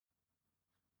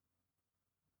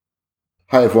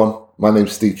Hi everyone, my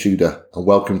name's Steve Tudor and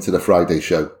welcome to the Friday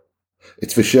Show.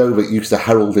 It's the show that used to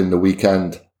herald in the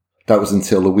weekend. That was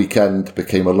until the weekend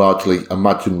became a largely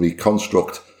imaginary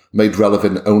construct made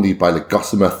relevant only by the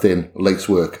gossamer thin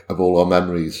lacework of all our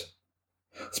memories.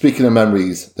 Speaking of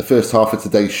memories, the first half of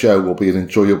today's show will be an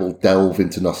enjoyable delve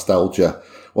into nostalgia,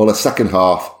 while the second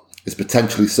half is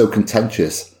potentially so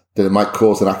contentious that it might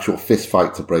cause an actual fist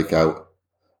fight to break out.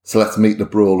 So let's meet the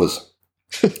brawlers.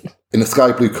 In the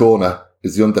sky blue corner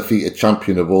is the undefeated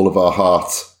champion of all of our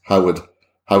hearts, Howard.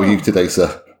 How are you today,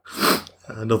 sir?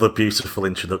 Another beautiful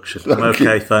introduction. I'm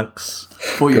okay, thanks.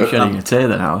 Thought you were shedding a tear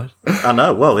then, Howard. I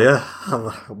know, well, yeah.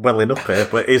 I'm welling up here,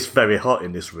 but it is very hot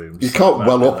in this room. You can't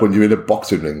well up when you're in a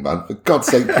boxing ring, man. For God's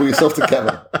sake, pull yourself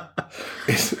together.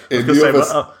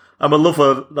 I'm a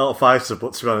lover, not a fighter,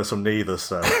 but to be honest, I'm neither,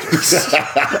 so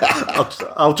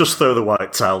I'll just throw the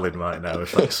white towel in right now,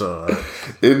 if that's all right.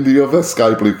 In the other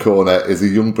sky blue corner is a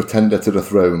young pretender to the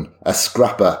throne, a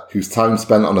scrapper whose time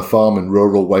spent on a farm in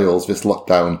rural Wales this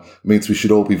lockdown means we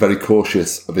should all be very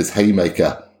cautious of his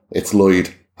haymaker. It's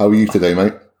Lloyd. How are you today,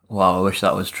 mate? Wow, I wish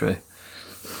that was true.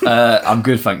 I'm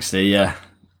good, thanks, Steve, yeah.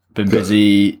 Been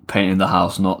busy painting the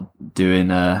house, not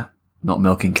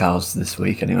milking cows this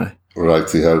week anyway.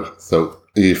 Righty-ho. So,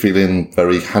 are you feeling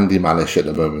very handymanish at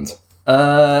the moment?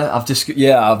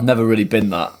 I've never really been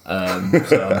that.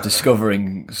 So I'm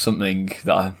discovering something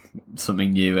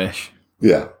newish.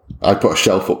 Yeah. I put a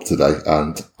shelf up today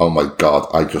and, oh my God,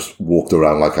 I just walked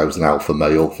around like I was an alpha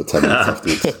male for 10 minutes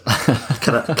afterwards.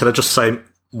 Can I just say,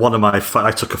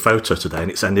 I took a photo today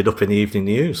and it's ended up in the evening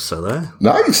news, so there.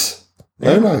 Nice.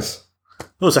 Very nice.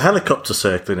 There was a helicopter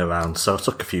circling around, so I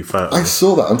took a few photos. I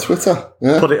saw that on Twitter.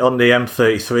 Yeah. Put it on the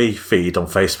M33 feed on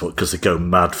Facebook because they go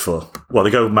mad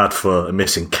for a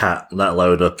missing cat, let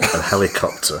alone a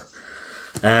helicopter.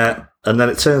 And then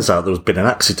it turns out there was been an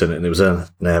accident and there was an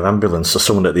air ambulance, so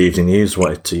someone at the Evening News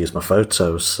wanted to use my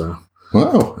photos, so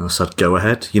wow. I said, go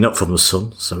ahead. You're not from the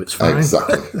sun, so it's fine.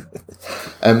 Exactly.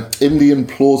 In the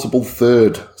implausible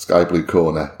third sky blue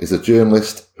corner is a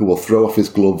journalist who will throw off his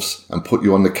gloves and put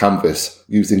you on the canvas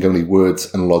using only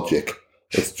words and logic.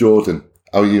 It's Jordan.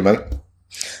 How are you, mate?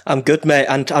 I'm good, mate,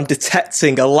 and I'm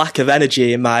detecting a lack of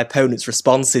energy in my opponent's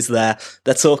responses there.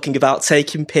 They're talking about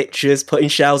taking pictures, putting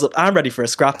shells up. I'm ready for a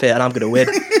scrap here, and I'm going to win.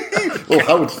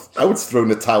 Well, Howard's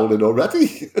thrown a towel in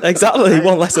already. Exactly,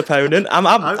 one less opponent. I'm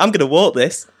going to walk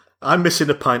this. I'm missing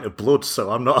a pint of blood,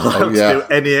 so I'm not allowed to do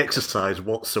any exercise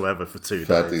whatsoever for 2 days.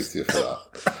 Fair dues to you for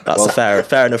that. That's a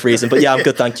fair enough reason. But yeah, I'm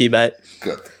good, thank you, mate.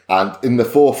 Good. And in the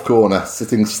fourth corner,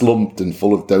 sitting slumped and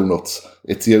full of donuts,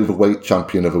 it's the overweight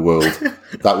champion of the world.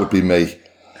 That would be me.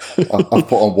 I've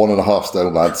put on 1.5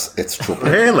 stone, lads. It's trouble.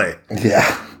 Really?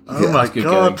 Yeah. Oh my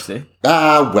God.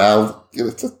 Well,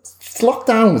 it's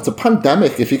lockdown. It's a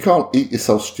pandemic. If you can't eat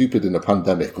yourself stupid in a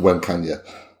pandemic, when can you?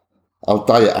 I'll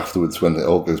diet afterwards when it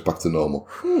all goes back to normal.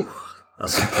 Whew,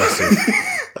 that's impressive.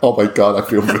 Oh my God, I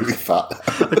feel really fat.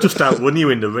 I just outwon you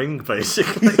in the ring,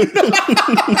 basically.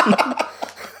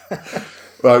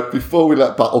 Right, before we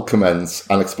let battle commence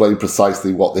and explain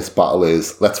precisely what this battle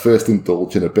is, let's first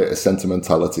indulge in a bit of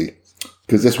sentimentality.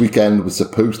 Because this weekend was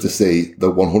supposed to see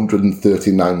the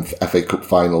 139th FA Cup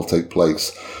final take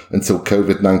place until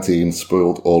COVID-19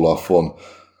 spoiled all our fun.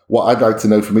 What I'd like to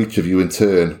know from each of you in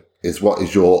turn is what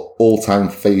is your all-time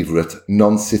favourite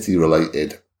non-City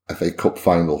related FA Cup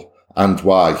final and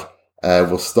why?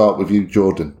 We'll start with you,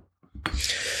 Jordan.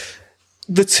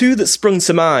 The two that sprung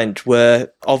to mind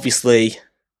were obviously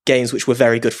games which were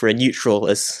very good for a neutral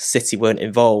as City weren't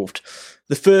involved.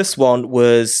 The first one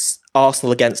was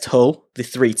Arsenal against Hull, the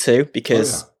 3-2,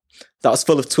 because that was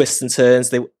full of twists and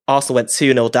turns. Arsenal went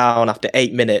 2-0 down after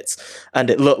 8 minutes,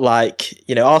 and it looked like,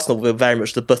 Arsenal were very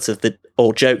much the butt of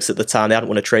all jokes at the time. They hadn't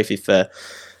won a trophy for,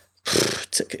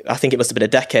 I think it must have been a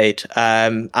decade,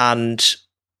 and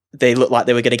they looked like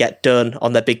they were going to get done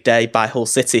on their big day by Hull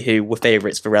City, who were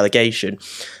favourites for relegation.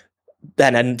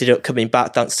 Then ended up coming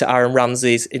back thanks to Aaron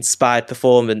Ramsey's inspired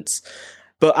performance.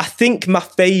 But I think my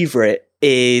favourite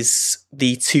is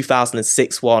the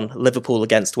 2006 one, Liverpool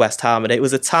against West Ham. And it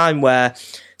was a time where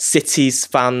City's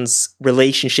fans'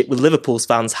 relationship with Liverpool's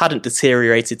fans hadn't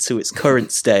deteriorated to its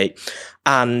current state.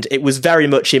 And it was very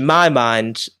much, in my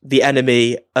mind, the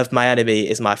enemy of my enemy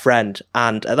is my friend.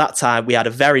 And at that time, we had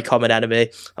a very common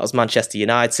enemy. That was Manchester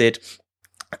United.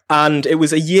 And it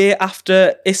was a year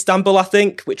after Istanbul, I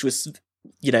think, which was,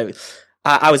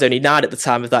 I was only 9 at the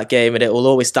time of that game, and it will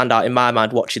always stand out in my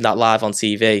mind watching that live on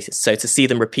TV. So to see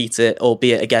them repeat it,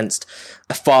 albeit against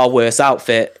a far worse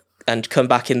outfit, and come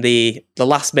back in the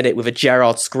last minute with a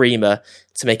Gerrard screamer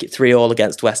to make it 3-3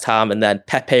 against West Ham, and then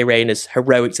Pepe Reina's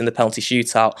heroics in the penalty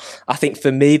shootout. I think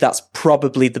for me, that's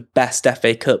probably the best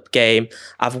FA Cup game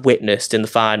I've witnessed in the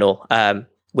final,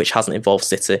 which hasn't involved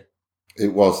City.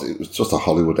 It was just a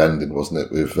Hollywood ending, wasn't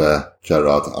it, with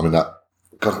Gerrard? I mean,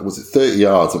 God, was it 30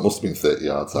 yards? It must have been 30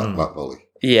 yards, that volley.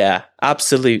 Yeah,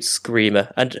 absolute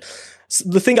screamer. And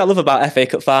the thing I love about FA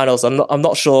Cup finals, I'm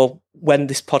not sure when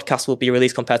this podcast will be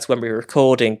released compared to when we were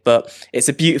recording, but it's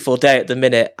a beautiful day at the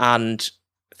minute. And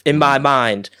in my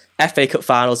mind, FA Cup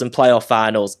finals and playoff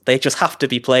finals, they just have to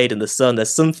be played in the sun.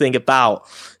 There's something about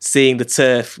seeing the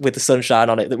turf with the sunshine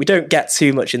on it that we don't get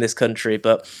too much in this country,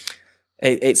 but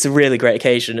it's a really great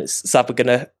occasion. It's sad we're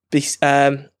going to be,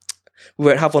 we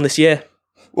won't have one this year.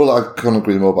 Well, I can't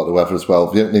agree more about the weather as well.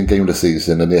 The opening game of the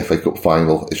season and the FA Cup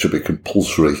final, it should be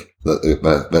compulsory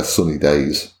that they're sunny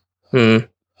days.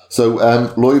 So,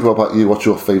 Lloyd, what about you? What's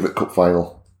your favourite cup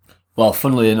final? Well,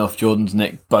 funnily enough, Jordan's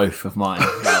nicked both of mine.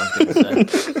 That I was going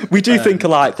to say. We do think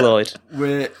alike, Lloyd. And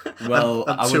two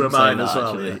wouldn't of mine say as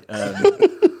well.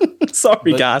 Actually.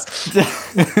 Sorry, guys.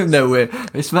 No,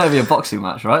 it's meant to be a boxing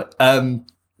match, right?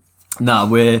 No,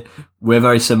 we're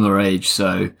very similar age,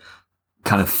 so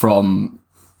kind of from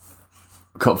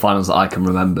cup finals that I can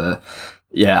remember,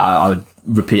 I would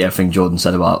repeat everything Jordan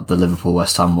said about the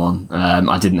Liverpool-West Ham one.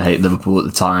 I didn't hate Liverpool at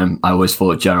the time. I always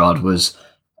thought Gerrard was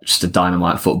just a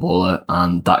dynamite footballer,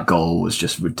 and that goal was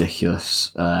just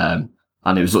ridiculous. And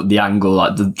it was the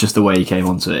angle, just the way he came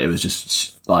onto it, it was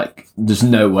just like, there's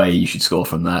no way you should score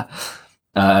from there.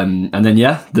 And then,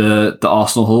 the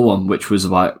Arsenal Hull one, which was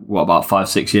about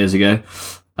 5-6 years ago.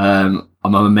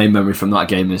 My main memory from that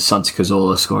game is Santi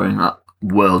Cazorla scoring that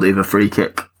world-ever free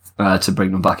kick to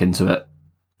bring them back into it.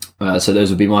 So those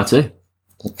would be my two.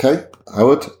 Okay.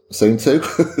 Howard, same two?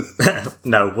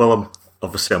 No, well,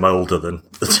 I'm older than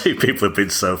the two people have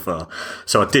been so far.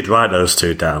 So I did write those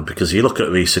two down because you look at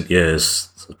recent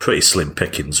years, pretty slim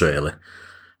pickings, really.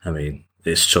 I mean,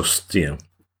 it's just,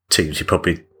 teams you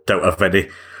probably don't have any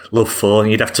love for,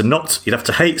 and you'd have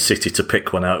to hate City to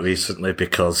pick one out recently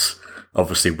because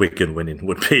obviously Wigan winning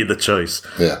would be the choice.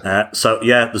 Yeah.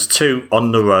 There's two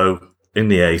on the row in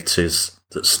the 80s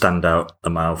that stand out a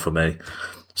mile for me.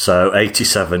 So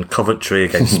 87, Coventry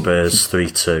against Spurs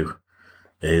 3-2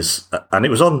 and it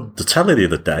was on the telly the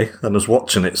other day, and I was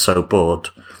watching it so bored,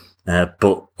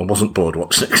 but I wasn't bored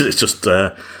watching it because it's just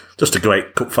a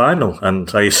great cup final, and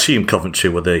I assume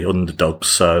Coventry were the underdogs,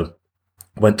 so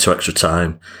went to extra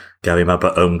time. Gary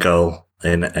Mabbutt own goal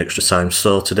in extra time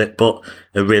sorted it, but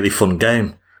a really fun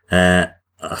game. I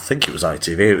think it was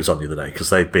ITV it was on the other day because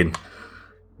they'd been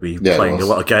playing a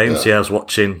lot of games. I was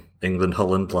watching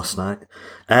England-Holland last night.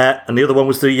 And the other one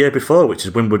was the year before, which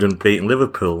is Wimbledon beating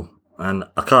Liverpool. And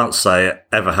I can't say I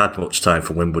ever had much time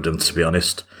for Wimbledon, to be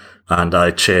honest. And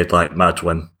I cheered like mad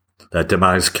when their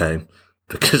demise came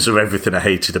because of everything I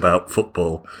hated about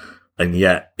football. And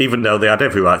yet, even though they had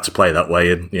every right to play that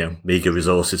way and, meagre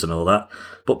resources and all that,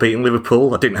 but beating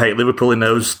Liverpool, I didn't hate Liverpool in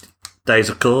those days,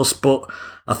 of course, but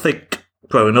I think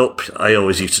growing up, I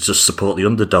always used to just support the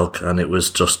underdog, and it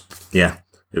was just, it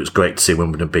was great to see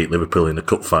Wimbledon beat Liverpool in the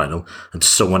cup final and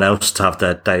someone else to have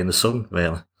their day in the sun,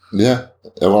 really. Yeah.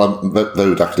 Well, that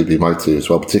would actually be my two as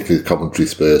well, particularly the Coventry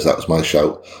Spurs. That was my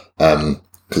shout.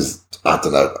 Because, I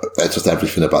don't know, it's just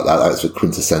everything about that. That's a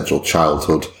quintessential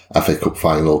childhood FA Cup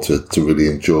final to really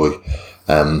enjoy.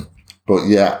 But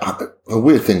the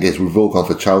weird thing is, we've all gone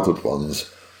for childhood ones.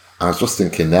 I was just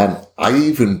thinking then, I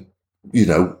even,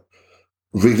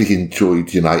 really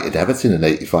enjoyed United Everton in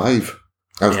 85.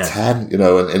 I was 10,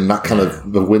 and that kind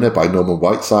of the winner by Norman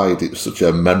Whiteside, it was such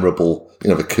a memorable,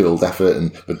 the curled effort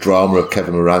and the drama of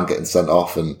Kevin Moran getting sent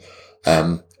off and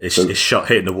his shot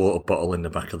hitting the water bottle in the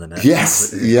back of the net.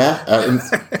 Yes, and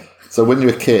so when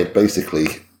you're a kid, basically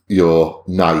you're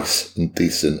nice and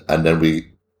decent, and then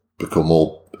we become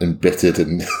all embittered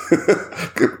and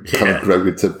kind of grow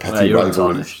into petty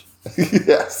rivalries.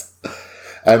 Yes.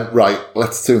 Right,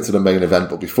 let's turn to the main event,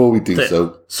 but before we do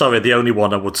Sorry, the only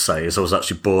one I would say is I was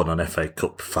actually born on FA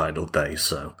Cup final day,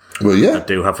 so I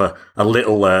do have a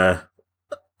little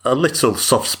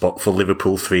soft spot for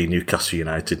Liverpool 3, Newcastle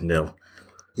United 0.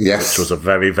 Yes. Which was a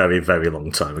very, very, very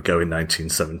long time ago in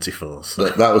 1974. So.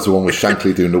 That was the one with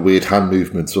Shankly doing the weird hand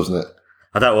movements, wasn't it?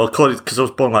 I don't know, because I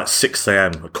was born like 6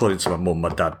 a.m, according to my mum, my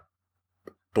dad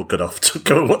buggered off to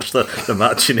go and watch the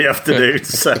match in the afternoon,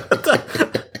 so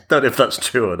don't know if that's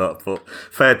true or not, but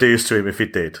fair dues to him if he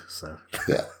did. So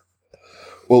yeah.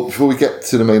 Well, before we get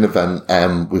to the main event,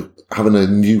 we're having a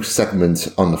new segment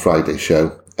on the Friday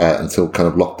show. until kind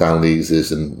of lockdown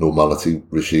eases and normality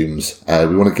resumes.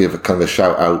 We want to give a kind of a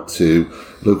shout out to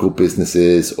local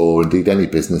businesses, or indeed any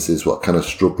businesses what kind of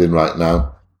struggling right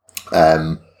now.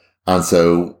 And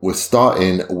so we're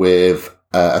starting with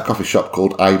a coffee shop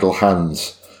called Idle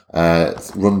Hands.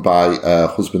 It's run by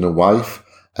husband and wife.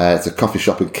 It's a coffee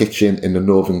shop and kitchen in the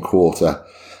Northern Quarter.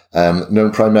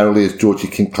 Known primarily as Georgie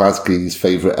Kinklasky's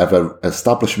favourite ever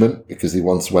establishment, because he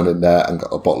once went in there and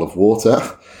got a bottle of water.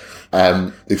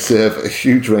 They serve a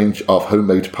huge range of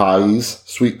homemade pies,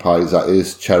 sweet pies that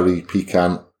is, cherry,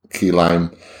 pecan, key lime,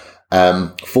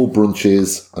 full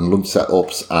brunches and lunch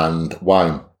setups and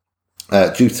wine.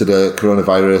 Due to the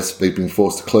coronavirus, they've been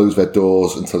forced to close their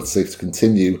doors until it's safe to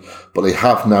continue, but they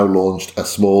have now launched a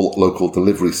small local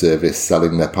delivery service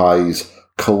selling their pies,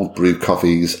 cold brew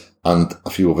coffees, and a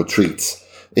few other treats.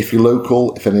 If you're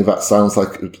local, if any of that sounds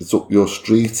like it's up your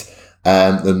street,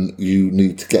 then you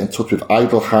need to get in touch with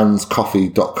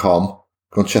idlehandscoffee.com.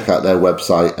 Go and check out their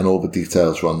website, and all the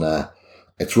details are on there.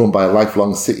 It's run by a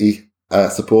lifelong City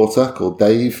supporter called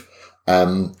Dave,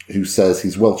 who says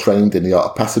he's well trained in the art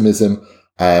of pessimism,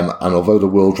 and although the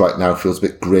world right now feels a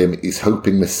bit grim, he's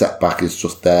hoping this setback is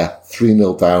just there.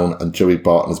 3-0 down, and Joey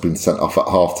Barton has been sent off at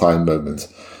half-time moment.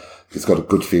 He's got a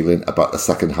good feeling about the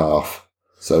second half.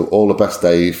 So all the best,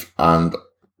 Dave, and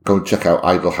go and check out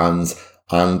Idle Hands.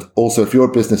 And also, if you're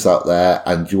a business out there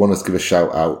and you want us to give a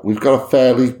shout out, we've got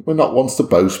we're not ones to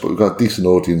boast, but we've got a decent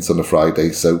audience on a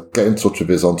Friday. So get in touch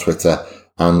with us on Twitter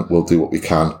and we'll do what we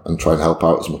can and try and help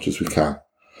out as much as we can.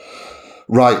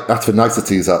 Right, that's the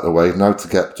niceties out of the way. Now to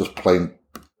get just plain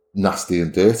nasty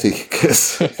and dirty,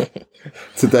 because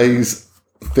today's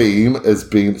theme has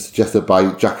been suggested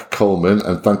by Jack Coleman,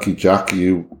 and thank you, Jack.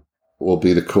 You will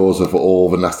be the cause of all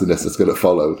the nastiness that's going to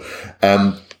follow.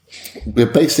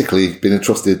 We've basically been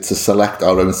entrusted to select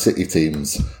our own City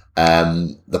teams.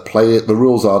 The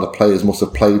rules are the players must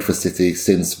have played for City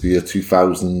since the year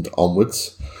 2000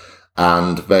 onwards,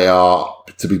 and they are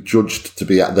to be judged to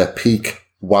be at their peak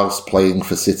whilst playing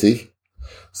for City.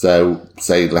 So,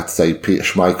 let's say Peter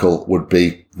Schmeichel would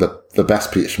be the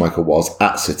best Peter Schmeichel was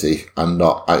at City and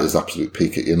not at his absolute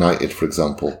peak at United, for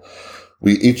example.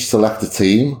 We each select a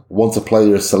team. Once a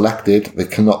player is selected, they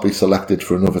cannot be selected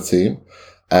for another team.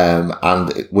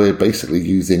 And we're basically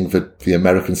using the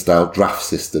American-style draft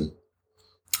system.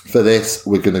 For this,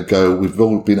 we've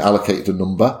all been allocated a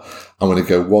number. I'm going to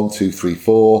go 1, 2, 3,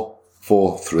 4,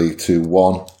 4, 3, 2,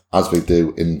 1, as we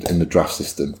do in the draft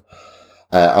system.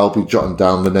 I'll be jotting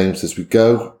down the names as we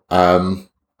go, and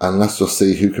let's just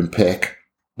see who can pick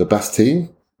the best team,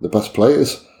 the best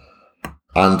players.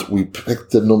 And we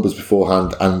picked the numbers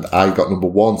beforehand, and I got number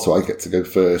 1, so I get to go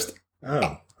first.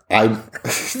 Oh. No.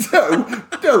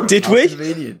 Did we?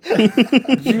 You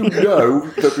know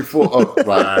that before. Oh,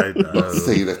 right. Let's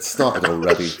see. It started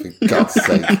already. For God's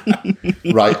sake.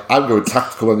 Right. I'm going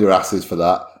tactical on your asses for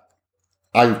that.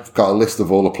 I've got a list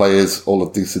of all the players, all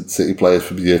the decent City players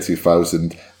from the year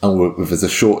 2000, and there's a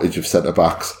shortage of centre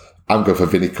backs. I'm going for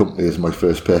Vinny Kompany as my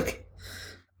first pick.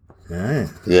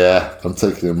 Yeah, I'm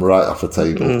taking him right off the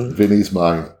table. Vinny's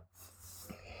mine.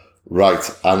 Right,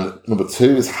 and number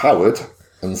 2 is Howard.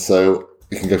 And so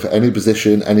you can go for any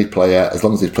position, any player, as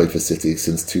long as he's played for City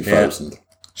since 2000. Yeah.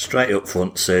 Straight up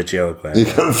front, Sergio Aguero.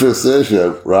 You're going for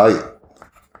Sergio, right.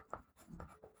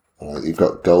 Right, you've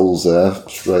got goals there,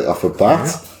 straight off the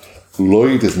bat. Yeah.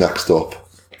 Lloyd is next up.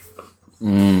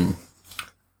 I'm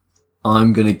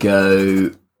going to go...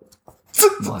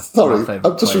 Sorry,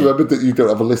 I've just remembered that you don't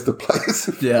have a list of players.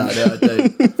 Yeah, I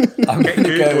don't. I'm going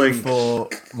to go for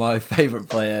my favourite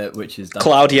player, which is...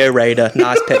 Claudio Reyna.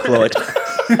 Nice pick, Lloyd.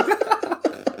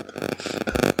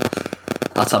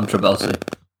 Atam Trabelsi.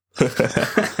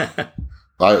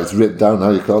 Right, it's written down now,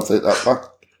 you can't take that back.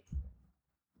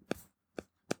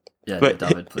 Yeah,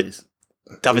 David, please.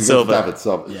 David Silva. David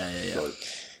Silva. Yeah. Sorry.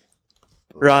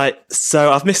 Right,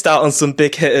 so I've missed out on some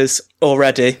big hitters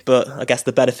already, but I guess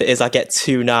the benefit is I get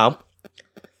 2 now.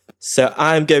 So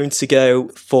I'm going to go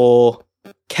for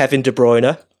Kevin De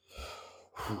Bruyne.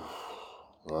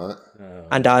 Right.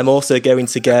 And I'm also going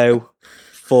to go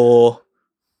for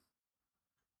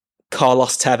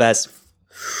Carlos Tevez.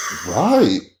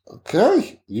 Right,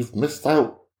 okay. You've missed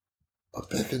out a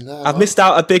big one there. I've missed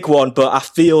out a big one, but I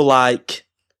feel like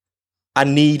I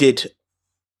needed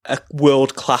a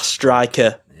world-class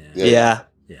striker. Yeah.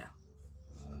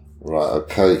 Right,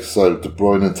 okay, so De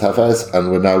Bruyne and Tevez, and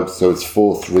we're now, so it's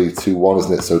 4-3-2-1,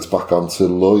 isn't it? So it's back on to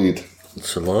Lloyd.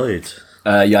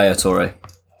 Yaya Toure.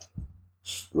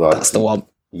 Right. That's the one.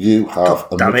 You have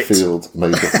a midfield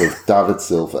made up of David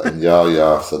Silva and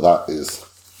Yaya, so that is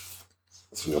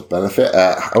to your benefit.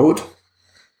 Howard?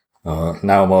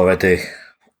 Now I'm already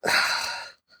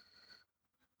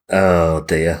Oh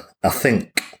dear. I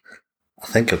think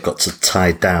I've got to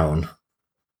tie down.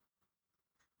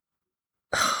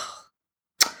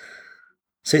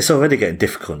 See, it's already getting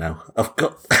difficult now. I've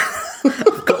got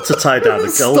to tie down a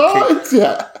goalkeeper.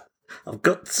 Yeah. I've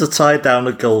got to tie down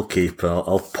a goalkeeper.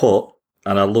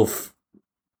 I love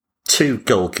 2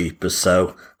 goalkeepers,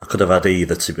 so I could have had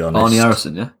either, to be honest. Arnie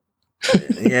Harrison, yeah?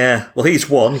 Yeah, well, he's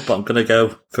one, but I'm going to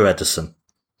go for Ederson.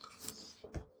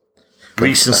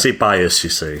 Recency bias, you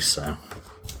see, so.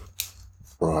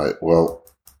 Right, well,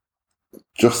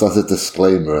 just as a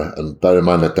disclaimer, and bear in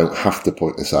mind I don't have to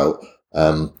point this out,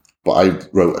 but I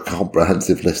wrote a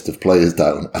comprehensive list of players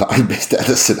down, and I missed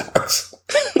Ederson out.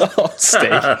 Oh,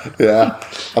 Steve. Yeah,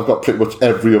 I've got pretty much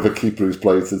every other keeper who's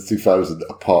played since 2000,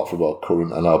 apart from our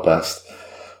current and our best.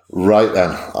 Right then,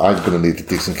 I'm going to need a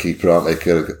decent keeper, aren't they?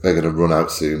 They're going to run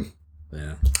out soon.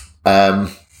 Yeah.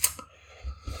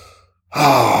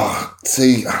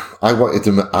 See, I wanted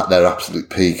them at their absolute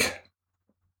peak.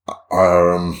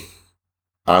 I'm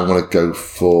going to go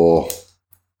for...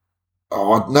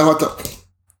 Oh, no, I don't...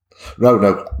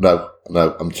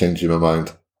 No, I'm changing my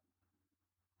mind.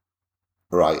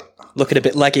 Right. Looking a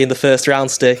bit leggy in the first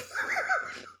round, Steve.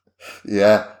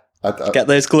 Yeah. Get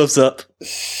those gloves up.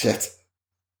 Shit.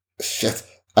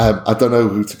 I don't know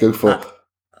who to go for.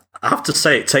 I have to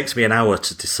say, it takes me an hour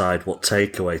to decide what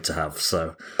takeaway to have,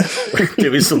 so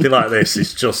doing something like this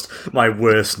is just my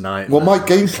worst nightmare. Well, my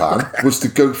game plan was to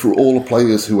go through all the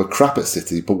players who were crap at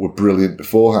City but were brilliant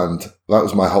beforehand. That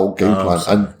was my whole game plan.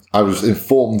 And I was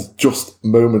informed just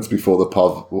moments before the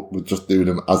pod were just doing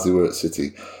them as they were at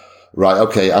City. Right,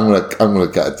 okay, I'm gonna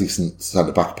get a decent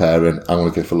centre-back pair in. I'm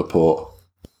going to go for Laporte.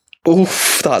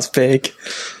 Oof, that's big.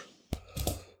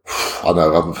 I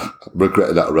know, I'm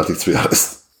regretting that already, to be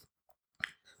honest.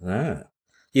 Ah.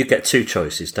 You get 2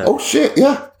 choices, don't you? Oh, shit,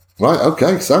 yeah. Right,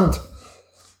 okay, sound.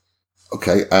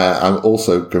 Okay, I'm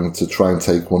also going to try and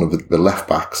take one of the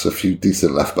left-backs, a few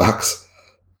decent left-backs.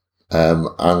 I'm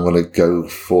going to go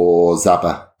for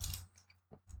Zaba.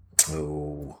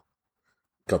 Oh,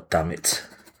 God damn it.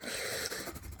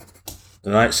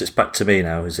 Right, so it's back to me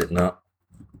now, is it not?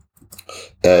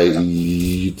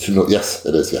 Yes,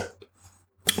 it is, yeah.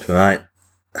 Right.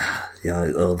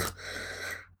 Yeah,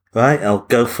 right, I'll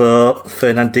go for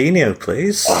Fernandinho,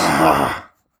 please. I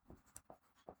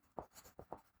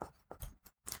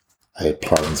had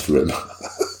plans for him.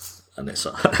 And it's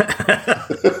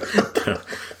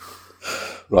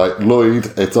Right,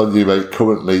 Lloyd, it's on you, mate.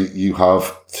 Currently, you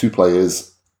have 2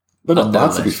 players. They're not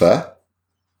bad, to be fair.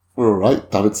 We're all right.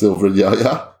 David Silva and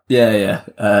Yaya. Yeah.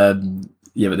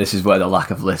 Yeah, but this is where the lack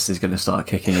of list is going to start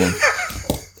kicking in.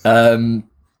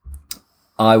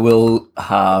 I will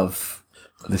have...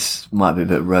 This might be a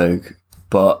bit rogue,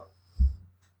 but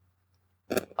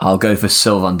I'll go for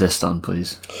Sylvain Distin,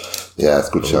 please. Yeah, it's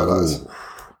a good shout, that is.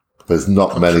 There's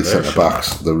not many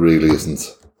centre-backs. There really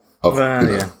isn't. Of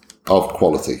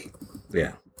quality.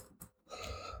 Yeah.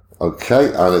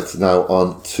 Okay, and it's now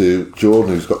on to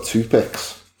Jordan, who's got 2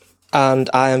 picks. And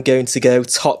I am going to go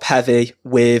top heavy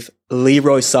with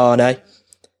Leroy Sané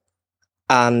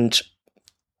and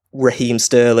Raheem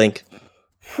Sterling.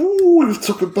 Ooh, you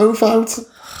took them both out.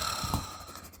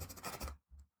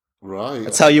 Right. I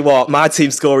tell you what, my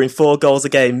team's scoring 4 goals a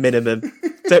game minimum.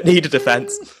 Don't need a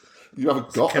defence. You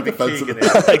haven't got a defence.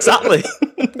 Exactly.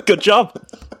 Good job.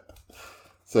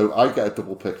 So I get a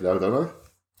double pick now, don't I?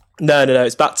 No,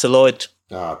 it's back to Lloyd.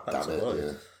 Ah, damn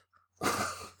it. Yeah.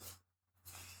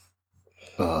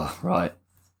 Oh, right.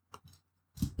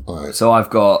 Right. So I've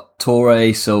got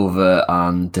Torre, Silva,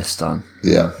 and Distin.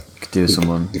 Yeah. Could do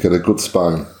someone You got a good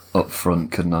spine. up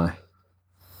front, couldn't I?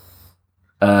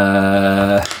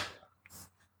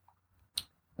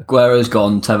 Aguero's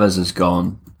gone. Tevez is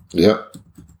gone. Yeah.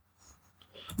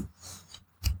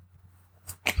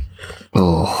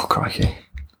 Oh, crikey.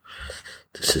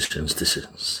 Decisions.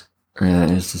 Yeah,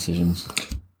 it is decisions.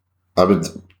 I mean,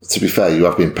 to be fair, you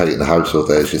have been painting the house all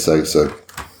day, as you say, so...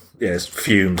 Yeah, it's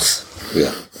fumes.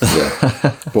 Yeah.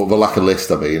 But the lack of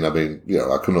list, I mean, I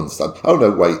can understand. Oh,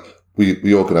 no, wait.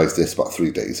 We organised this about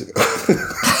 3 days ago.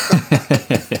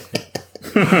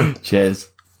 Cheers.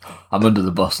 I'm under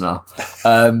the bus now.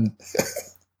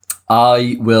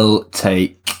 I will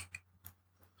take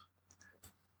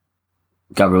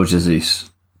Gabriel Jesus.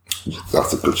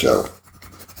 That's a good shout.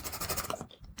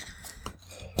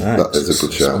 Right, That is a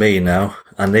good it's shout. me now.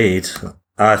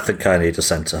 I think I need a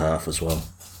centre half as well.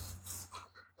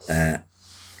 And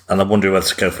I'm wondering whether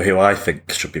to go for who I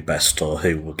think should be best or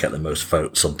who will get the most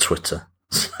votes on Twitter.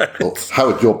 Well,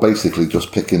 Howard, you're basically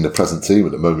just picking the present team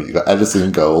at the moment. You've got Ederson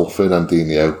in goal,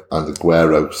 Fernandinho and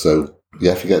Aguero. So,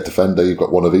 yeah, if you get a defender, you've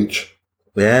got one of each.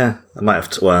 Yeah, I might have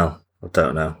to. Well, I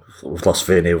don't know. We've lost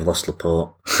Vinny, we've lost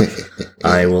Laporte.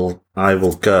 I will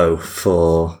go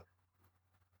for.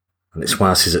 And it's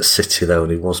whilst he's at City though,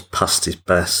 and he was past his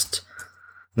best.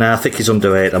 No, I think he's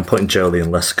underrated. I'm putting Jolie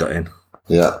and Lescott in.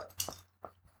 Yeah.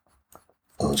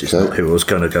 Which is not who I was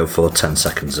going to go for 10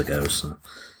 seconds ago. So.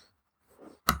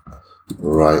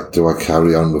 Right, do I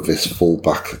carry on with this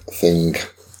fullback thing?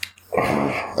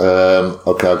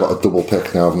 Okay, I've got a double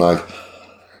pick now, haven't I?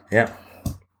 Yeah.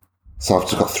 So I've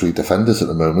just got 3 defenders at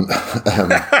the moment.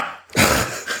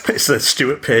 It's the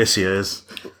Stuart Pearce years.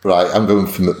 Right, I'm going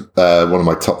for one of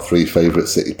my top 3 favourite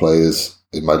City players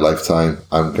in my lifetime.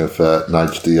 I'm going for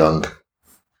Nigel de Jong.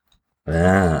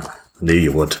 Yeah, knew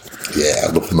you would. Yeah, I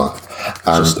love the man.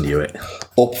 And just knew it.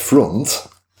 Up front,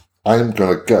 I'm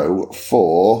going to go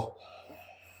for...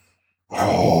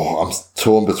 I'm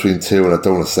torn between 2 and I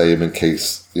don't want to say him in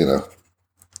case, do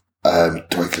I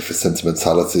go for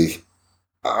sentimentality?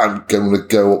 I'm going to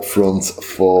go up front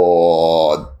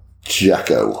for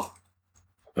Dzeko.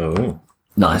 Oh.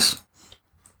 Nice.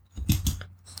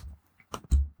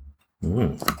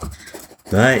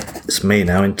 Right, it's me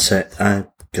now, isn't it? I'm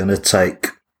going to take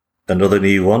another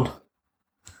new one.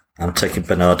 I'm taking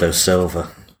Bernardo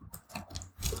Silva.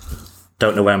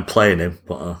 Don't know where I'm playing him,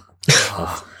 but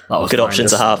That was Good option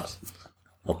to have.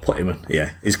 I'll put him in.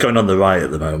 Yeah, he's going on the right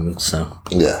at the moment, so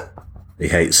Yeah. he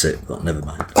hates it, but never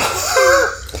mind.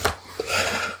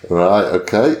 Right,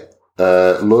 okay.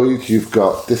 Lloyd, you've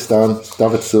got Distan,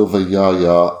 David Silva,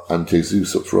 Yaya, and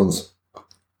Jesus up front.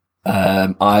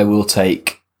 I will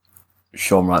take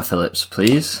Sean Wright-Phillips,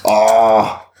 please.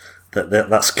 Ah,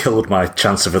 That's killed my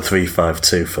chance of a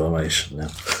 3-5-2 formation now.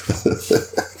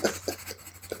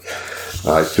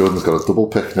 right, Jordan's got a double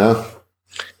pick now.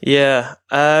 Yeah.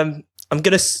 I'm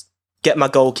going to get my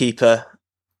goalkeeper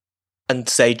and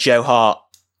say Joe Hart.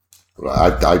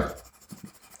 Right, I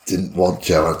didn't want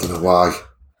Joe, I don't know why.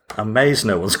 I'm amazed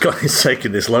no one's got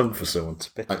taking this long for someone to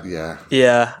pick. Yeah.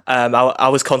 Yeah. I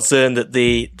was concerned that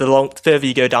the further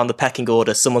you go down the pecking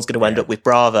order, someone's going to end up with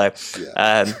Bravo.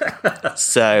 Yeah.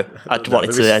 So I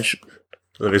wanted to...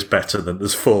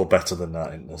 There's 4 better than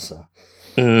that in there, so.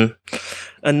 And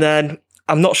then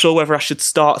I'm not sure whether I should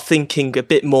start thinking a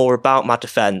bit more about my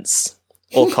defence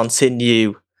or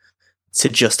continue to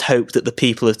just hope that the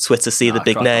people of Twitter see the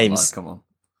big names. Come on.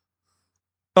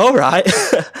 All right.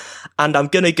 And I'm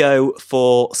going to go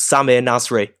for Samir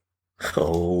Nasri.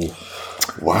 Oh,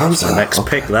 Wowza. the next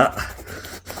pick, that.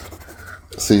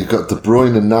 So you've got De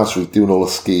Bruyne and Nasri doing all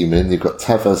the scheming. You've got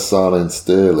Tevez, Sane and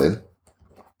Sterling.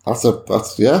 That's an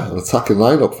attacking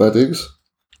lineup there, dudes.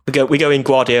 We go in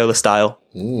Guardiola style.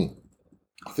 I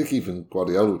think even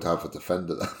Guardiola would have a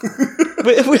defender there.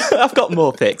 I've got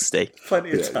more picks, Steve.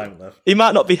 Plenty of time left. He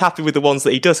might not be happy with the ones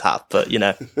that he does have, but,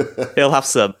 he'll have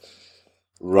some.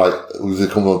 Right, who's it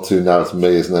coming on to now? It's me,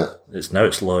 isn't it?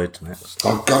 It's Lloyd next.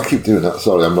 I can't keep doing that.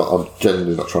 Sorry, I'm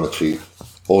genuinely not trying to cheat.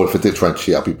 Or if I did try and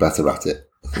cheat, I'd be better at it.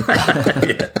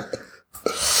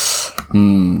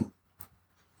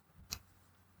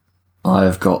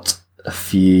 I've got a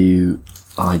few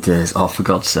ideas. Oh, for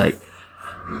God's sake.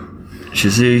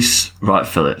 Jesus,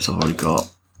 Wright-Phillips, I've already got.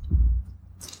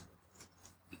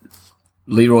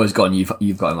 Leroy's gone.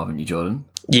 You've got him, haven't you, Jordan?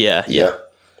 Yeah.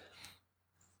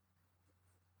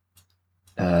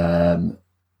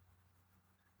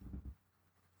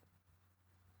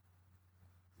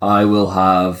 I will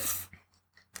have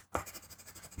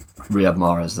Riyad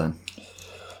Mahrez then.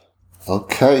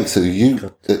 Okay, so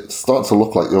it's starting to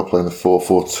look like you're playing a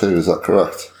 4-4-2, is that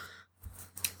correct?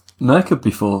 No, it could be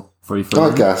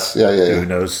 4-3-3. I guess, yeah. Who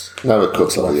knows? No, it could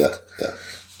be, yeah.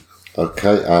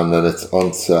 Okay, and then it's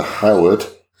on to Howard.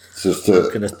 Just a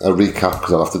recap,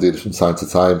 because I'll have to do this from time to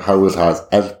time. Howard has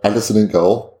Ederson in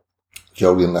goal,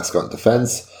 Jolie and Lescott in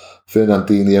defence,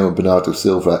 Fernandinho and Bernardo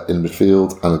Silva in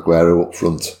midfield, and Aguero up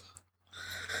front.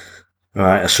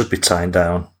 Right, I should be tying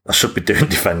down. I should be doing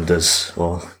defenders.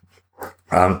 Or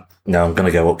no, I'm going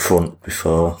to go up front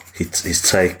before he's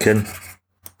taken.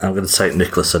 I'm going to take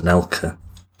Nicolas Anelka.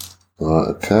 Right,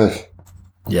 okay.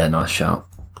 Yeah, nice shout.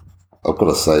 I've got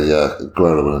to say,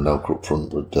 Aguero and Anelka up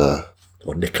front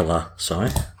would Nicola,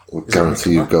 sorry. Would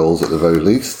guarantee you goals at the very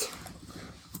least.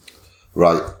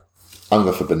 Right, I'm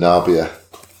going for Benabia.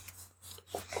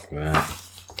 Right.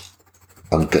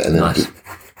 I'm getting Nice. in.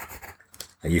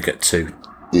 And you get 2.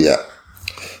 Yeah.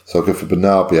 So I'll go for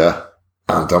Benabia,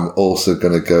 and I'm also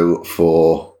going to go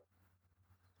for...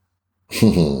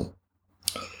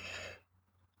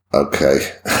 Okay.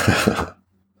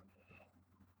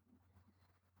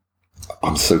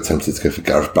 I'm so tempted to go for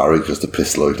Gareth Barry just to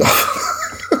piss Lloyd off.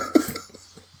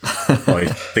 Oh, you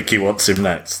think he wants him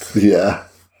next? Yeah.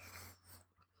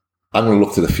 I'm going to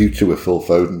look to the future with Phil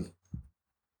Foden.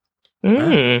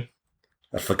 Mm.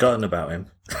 I've forgotten about him.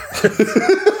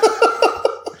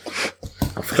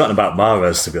 I've forgotten about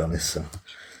Mahrez, to be honest. So.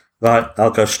 Right,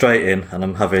 I'll go straight in, and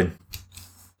I'm having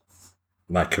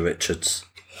Micah Richards.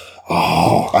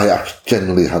 Oh, I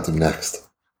genuinely had him next.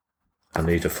 I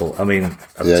need a full... I mean...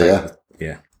 Yeah.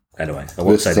 Anyway, I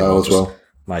won't say Versatile anymore, as well. just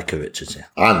Micah Richards, yeah.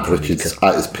 And Richards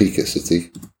at his peak at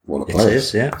City. What a player. It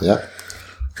is, yeah. Yeah.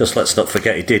 Just let's not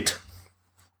forget he did.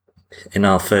 In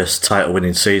our first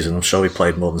title-winning season, I'm sure he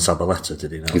played more than Zabaleta,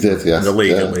 did he not? He did, yes. In the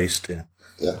league, Yeah. at least, yeah.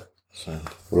 Yeah. So,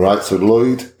 Right, so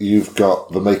Lloyd, you've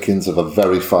got the makings of a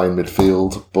very fine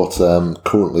midfield, but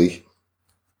currently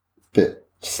a bit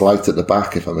slight at the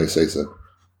back, if I may say so.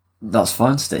 That's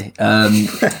fine, Steve.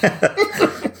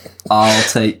 I'll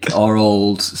take our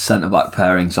old centre-back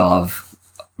pairings. I'll have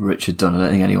Richard Dunn. I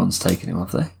don't think anyone's taken him,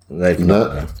 have they? they've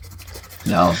No. not,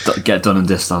 No, I'll get Dunn and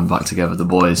Distan back together, the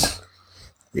boys.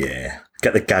 Yeah.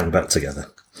 Get the gang back together.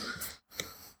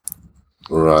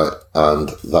 Right, and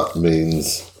that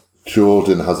means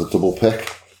Jordan has a double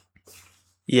pick.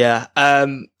 Yeah,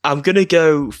 I'm going to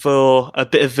go for a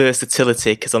bit of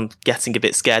versatility because I'm getting a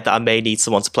bit scared that I may need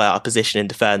someone to play out of position in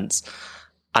defence.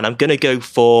 And I'm going to go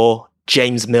for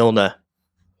James Milner.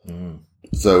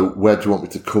 So where do you want me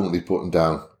to currently put him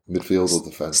down? Midfield or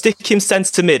defence? Stick him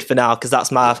centre mid for now because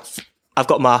I've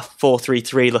got my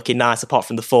 4-3-3 looking nice apart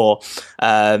from the 4,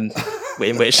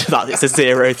 in which that it's a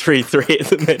 0-3-3 at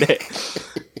the minute.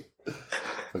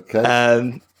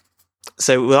 Okay.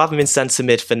 So we'll have him in centre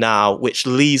mid for now, which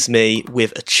leaves me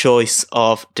with a choice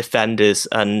of defenders.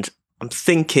 And I'm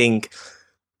thinking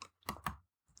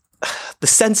the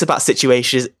centre back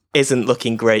situation isn't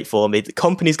looking great for me. The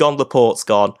company's gone, Laporte's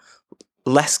gone,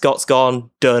 Lescott's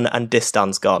gone, Dunn and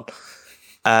Distan's gone.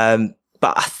 But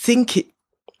I think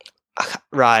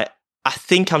I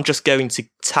think I'm just going to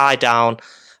tie down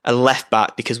a left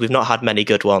back because we've not had many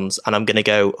good ones, and I'm going to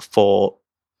go for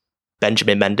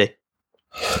Benjamin Mendy.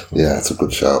 Yeah, it's a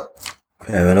good shout.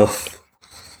 Fair enough.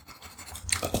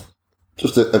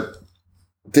 Just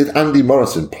did Andy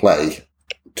Morrison play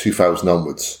 2000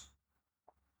 onwards?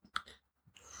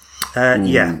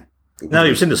 Yeah. No, he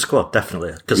was in the squad,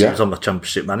 definitely, because Yeah. he was on the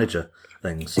Championship Manager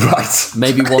things. Right.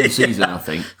 Maybe one season, I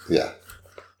think. Yeah.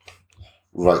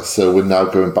 Right, so we're now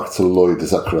going back to Lloyd,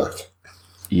 is that correct?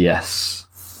 Yes.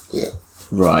 Yeah.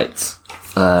 Right.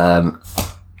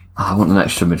 I want an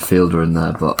extra midfielder in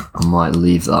there, but I might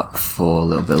leave that for a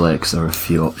little bit later because there are a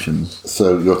few options.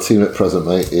 So your team at present,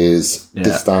 mate, is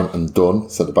Distan and Dunn,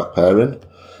 centre-back pairing.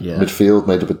 Yeah. Midfield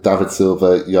made up of David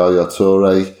Silva, Yaya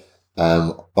Toure.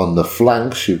 On the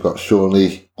flanks, you've got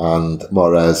Shawnee and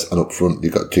Morez, and up front,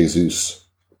 you've got Jesus.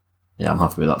 Yeah, I'm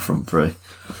happy with that front three.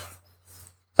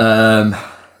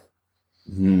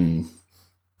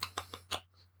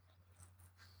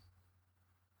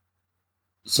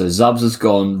 So Zabs has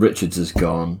gone, Richards has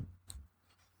gone.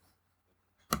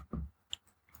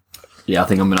 Yeah, I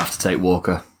think I'm going to have to take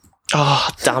Walker. Oh,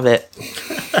 damn it.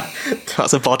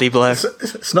 That's a body blow.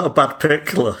 It's not a bad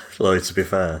pick, Lloyd, to be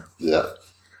fair. Yeah.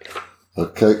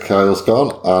 Okay, Kyle's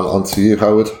gone, and on to you,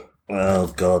 Howard. Oh,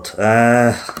 God.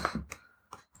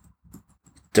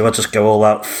 Do I just go all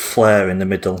out Flair in the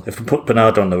middle? If I put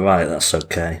Bernardo on the right, that's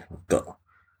okay.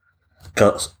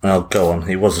 I'll go on.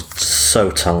 He was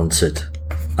so talented.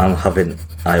 I'm having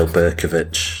Ail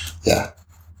Berkovic. Yeah.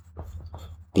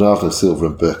 Bernardo Silva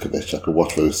and Berkovic, I could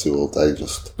watch those two all day,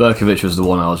 just... Berkovic was the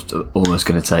one I was almost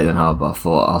going to take then, Howard, but I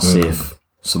thought I'll see if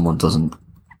someone doesn't.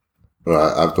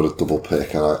 Right, I've got a double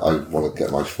pick, and I want to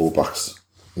get my fullbacks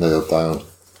nailed down.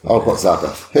 Oh, I've got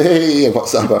Zabba. Hey, I've got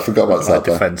Zabba. I forgot about My Zabba.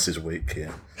 defence is weak,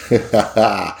 yeah.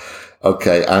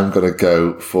 Okay, I'm going to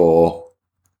go for...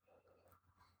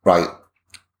 Right,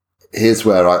 here's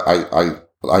where I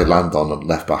land on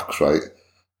left backs, right?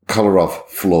 Kolarov,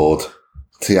 flawed.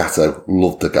 Teatto,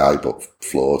 loved the guy, but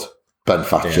flawed. Ben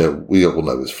Thatcher, we all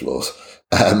know his flaws.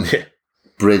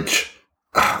 Bridge.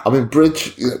 I mean,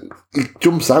 Bridge, he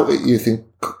jumps out at you, think,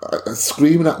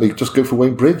 screaming at me, just go for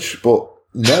Wayne Bridge, but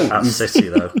no. That's He's City,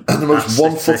 though. the most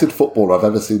one-footed footballer I've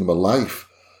ever seen in my life.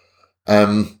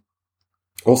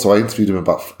 Also, I interviewed him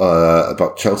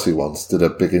about Chelsea once, did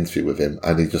a big interview with him,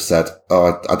 and he just said,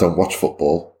 "Oh, I don't watch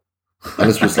football." And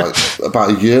this was like about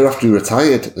a year after he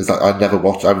retired. He's like, I haven't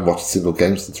watched a single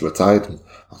game since he retired. And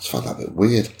I just found that a bit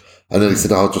weird. And then he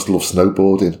said, I just love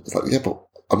snowboarding. It's like, yeah, but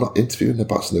I'm not interviewing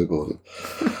about snowboarding.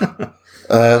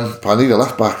 But I need a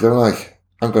left back, don't I?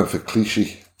 I'm going for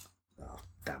Clichy.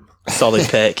 Solid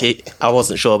pick. I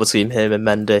wasn't sure between him and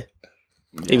Mendy.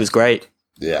 He was great.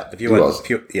 Yeah, Early doors,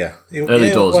 he He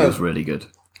was really good.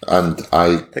 And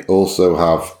I also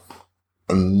have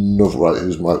another.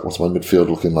 Right, what's my midfield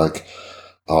looking like?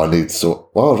 Oh, I need some.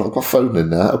 Oh, I've got Foden in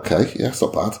there. Okay, yeah, it's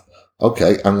not bad.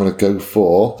 Okay, I'm going to go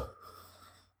for.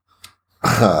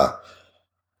 I'm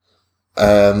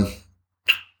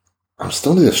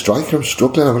still need a striker. I'm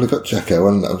struggling. I've only got Dzeko,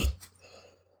 and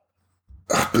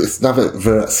it's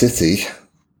never at City.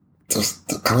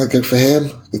 Can I go for him?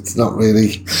 It's not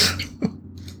really.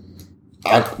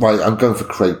 I'm going for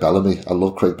Craig Bellamy. I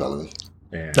love Craig Bellamy.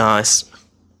 Yeah. Nice.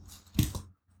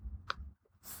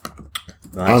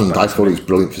 And I thought he was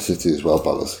brilliant for City as well,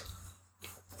 Ballas.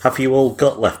 Have you all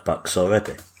got left backs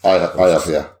already? I have,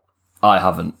 yeah. I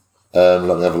haven't. Let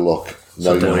me have a look.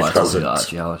 No, So you I Lloyd told you hasn't. that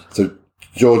actually, Howard. So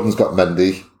Jordan's got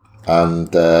Mendy,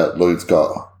 and Lloyd's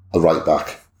got a right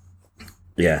back.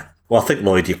 Yeah. Well, I think,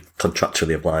 Lloyd, you're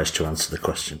contractually obliged to answer the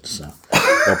question, so...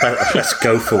 Well, let's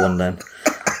go for one then.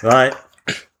 Right.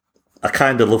 I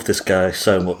kind of love this guy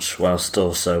so much whilst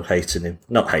also hating him.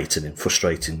 Not hating him,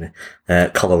 frustrating me.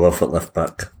 Kolarov at left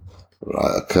back.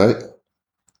 Right, okay.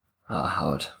 Ah,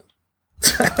 Howard.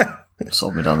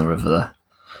 Sold me down the river there.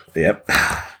 Yep.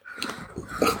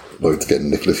 Lloyd's getting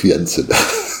Nicholas Jensen.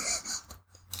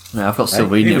 Yeah, I've got he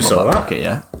Silvino was in my alright. back pocket,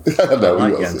 yeah. I know, I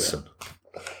he like was, Jensen. yeah.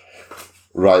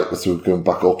 Right, so we're going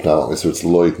back up now, aren't we? So it's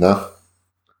Lloyd now.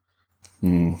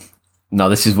 No,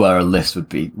 this is where a list would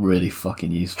be really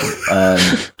fucking useful.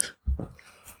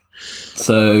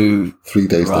 So 3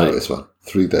 days Right. notice, man.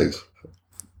 3 days.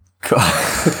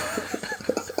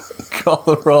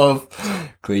 Kolarov,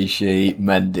 Clichy,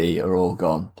 Mendy are all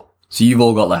gone. So you've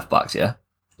all got left backs, yeah?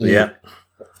 Yeah.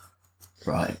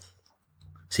 Right.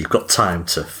 So you've got time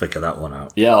to figure that one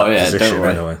out. Yeah, That position, don't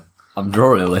worry. anyway. I'm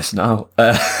drawing a list now.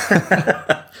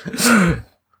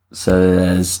 So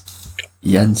there's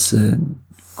Jensen,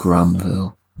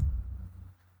 Granville,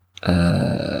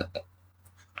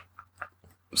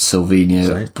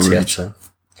 Silvino, Bridge. Tieto.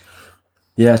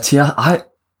 Yeah,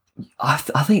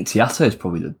 I think Tiato is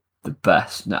probably the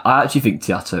best. Now, I actually think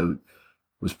Tiato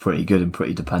was pretty good and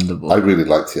pretty dependable. I really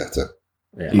like Tieto.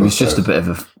 Yeah. He was just a bit of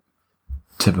a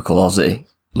typical Aussie.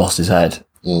 Lost his head.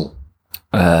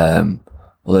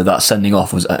 Although that sending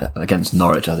off was against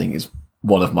Norwich, I think is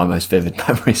one of my most vivid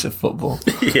memories of football.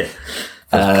 Yeah.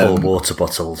 Those poor water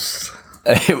bottles.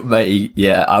 Mate,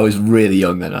 yeah, I was really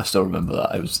young then. I still remember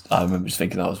that. I remember just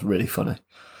thinking that was really funny.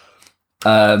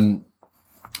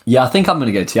 Yeah, I think I'm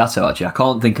going to go Tieto, actually. I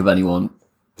can't think of anyone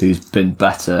who's been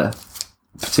better,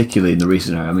 particularly in the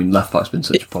recent era. I mean, left back's been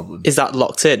such a problem. Is that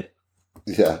locked in?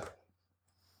 Yeah.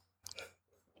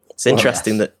 It's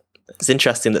interesting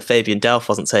that Fabian Delph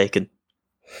wasn't taken.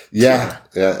 Yeah.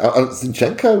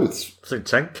 Zinchenko, it's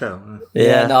Zinchenko.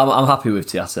 Yeah, no, I'm happy with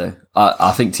Tieto.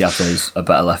 I think Tiato's a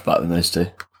better left back than those two.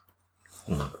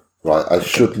 right. I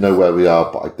should know where we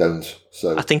are, but I don't.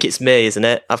 So I think it's me, isn't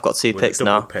it? I've got two picks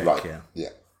now. Pick, right. yeah.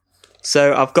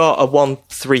 So I've got a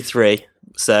 1-3-3.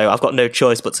 So I've got no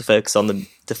choice but to focus on the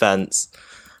defence.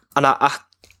 And I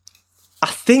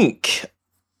think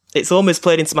it's almost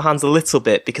played into my hands a little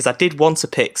bit because I did want to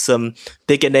pick some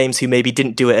bigger names who maybe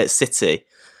didn't do it at City.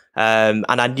 And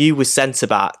I knew with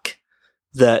centre-back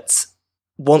that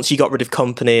once you got rid of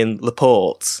Kompany and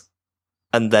Laporte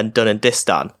and then Dunn and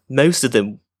Distan, most of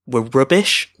them were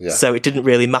rubbish. Yeah. So it didn't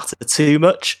really matter too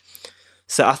much.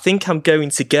 So I think I'm going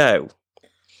to go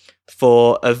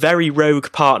for a very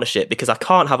rogue partnership because I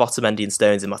can't have Otamendi and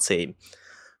Stones in my team.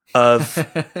 Of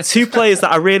two players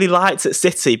that I really liked at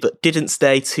City but didn't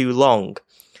stay too long.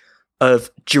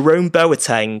 Of Jerome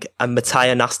Boateng and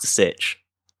Matija Nastasic.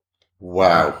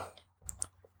 wow.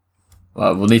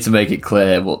 Well, we'll need to make it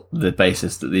clear what the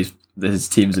basis that these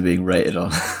teams are being rated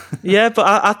on. Yeah,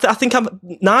 but I think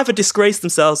neither disgraced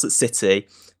themselves at City.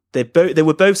 They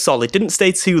were both solid, didn't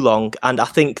stay too long, and I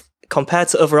think compared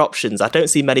to other options, I don't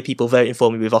see many people voting for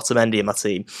me with Otamendi in my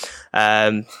team.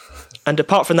 And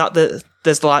apart from that,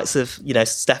 there's the likes of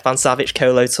Stefan Savic,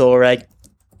 Kolo Touré.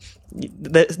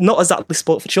 They're not exactly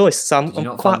sport for choice, so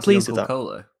I'm quite pleased with that.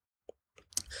 Colo?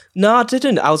 No, I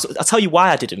didn't. I'll tell you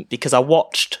why I didn't, because I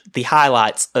watched the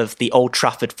highlights of the Old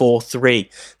Trafford 4-3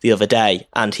 the other day,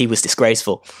 and he was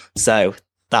disgraceful. So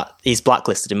that he's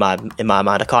blacklisted in my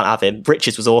mind. I can't have him.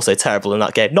 Richards was also terrible in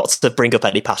that game. Not to bring up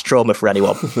any past trauma for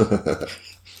anyone.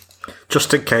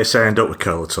 Just in case I end up with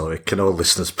Kolarov, can all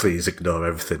listeners please ignore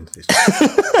everything?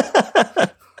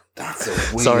 That's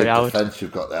a weird Sorry, Howard. defence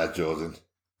you've got there, Jordan.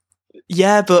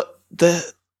 Yeah, but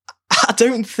I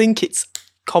don't think it's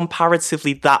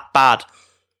comparatively that bad.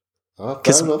 Oh,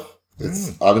 fair enough.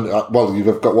 Well,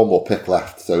 you've got one more pick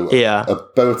left. So Yeah.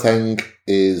 Boateng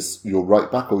is your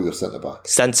right back or your centre back?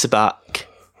 Centre back.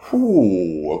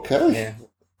 Ooh, okay. Yeah.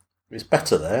 He's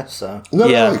better there, so... No,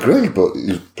 Yeah. I agree, but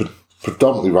he's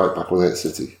predominantly right back when they hit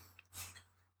City.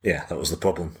 Yeah, that was the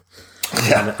problem.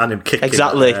 Yeah. And him kicking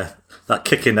Exactly. that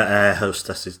kicking that air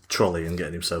hostess's trolley and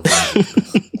getting himself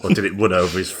injured. Or did it run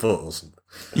over his foot or something?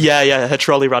 Yeah. Her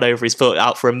trolley ran over his foot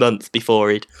out for a month before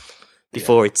he'd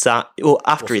signed. Well,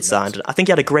 after he'd signed. I think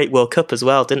he had a great World Cup as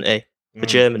well, didn't he? For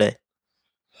Germany.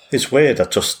 It's weird. I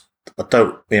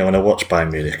don't, when I watch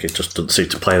Bayern Munich, it just doesn't seem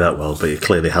to play that well, but he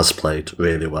clearly has played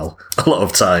really well a lot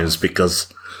of times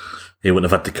because he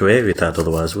wouldn't have had the career he'd had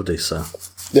otherwise, would he? So,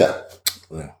 Yeah.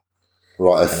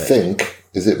 Right, I think,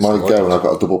 is it my go and I've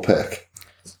got a double pick?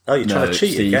 oh, you're trying No, to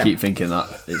cheat Steve, you again? keep thinking that.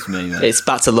 It's me, mate. It's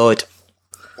back to Lloyd.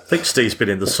 I think Steve's been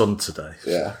in the sun today.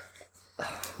 Yeah.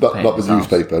 Not the Page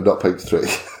half. newspaper, not page 3.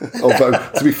 Although,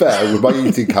 to be fair, with my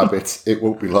eating habits, it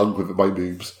won't be long with my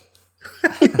boobs.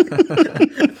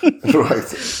 Right.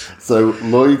 So,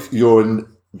 Lloyd, you're in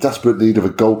desperate need of a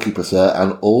goalkeeper, sir,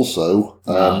 and also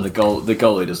the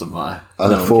goalie doesn't matter.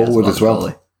 and a one cares forward about as the well.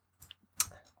 goalie.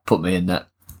 Put me in net.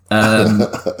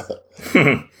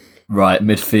 Right,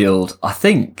 midfield. I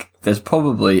think there's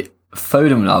probably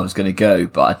Foden when I was going to go,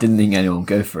 but I didn't think anyone would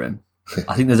go for him.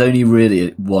 I think there's only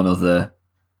really one other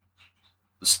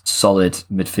solid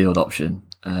midfield option.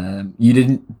 You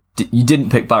didn't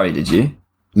pick Barry, did you?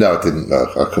 No, I didn't. No,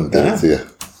 I couldn't get it to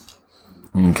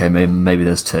you. Okay, maybe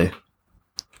there's two.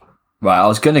 Right, I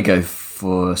was going to go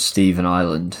for Stephen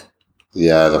Ireland.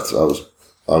 Yeah, I was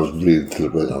really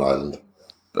deliberate on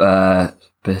Ireland.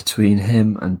 Between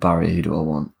him and Barry, who do I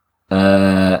want?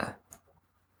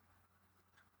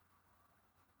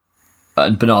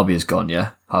 And Benabia's gone,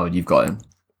 yeah? Howard, you've got him.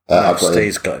 I've got him.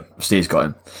 Steve's got him. Steve's got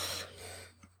him.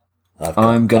 I've got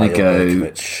I'm going to go...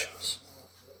 Berkovic.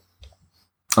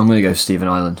 I'm going to go Stephen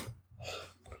Ireland.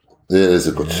 It is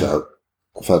a good shout.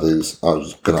 Fair dues. I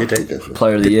was going to Did have to it? go for it.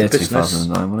 Player of the year the business.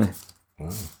 2009, wasn't he?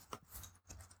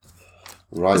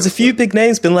 Right. There's a few big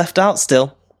names been left out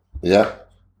still. Yeah.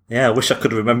 Yeah, I wish I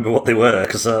could remember what they were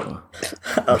because I've Wish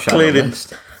I had a clearly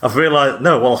list. I've realised.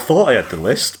 No, well, I thought I had the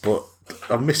list, but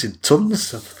I'm missing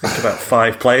tons. I think about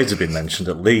 5 players have been mentioned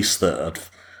at least that I've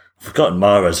forgotten.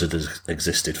 Mahrez had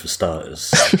existed for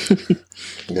starters.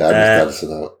 Yeah, I just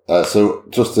out. So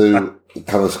just to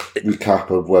kind of recap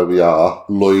of where we are,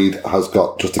 Lloyd has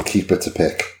got just a keeper to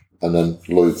pick, and then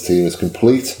Lloyd's team is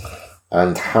complete.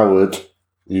 And Howard,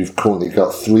 you've currently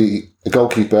got a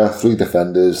goalkeeper, 3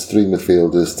 defenders, 3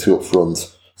 midfielders, 2 up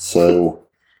front. So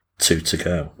 2 to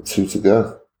go. 2 to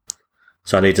go.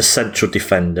 So I need a central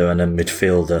defender and a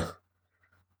midfielder.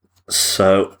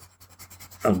 So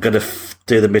I'm going to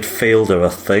do the midfielder, I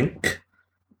think.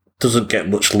 Doesn't get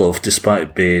much love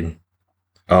despite being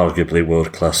arguably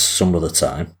world class some of the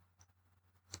time.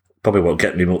 Probably won't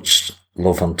get me much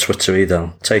love on Twitter either.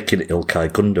 I'm taking Ilkay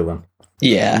Gundogan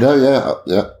Yeah. No,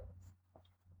 yeah.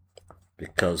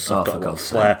 because Oh, I've got for a lot of God's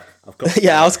flair. I've got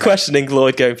Yeah, I was questioning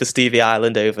Lloyd going for Stevie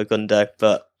Ireland over Gundo,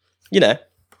 but,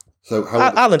 So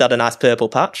Howard, Ireland had a nice purple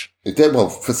patch. it did well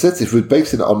for City. If we're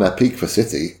basing it on their peak for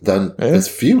City, then there's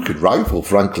few could rival,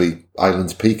 frankly,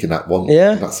 Ireland's peak in that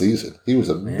Yeah. in that season. He was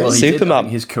amazing. Well, he Superman. I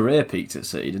think his career peaked at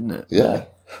City, didn't it? Yeah.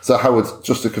 So, Howard,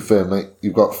 just to confirm, mate,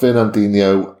 you've got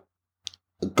Fernandinho,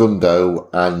 Gundo,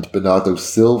 and Bernardo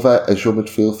Silva as your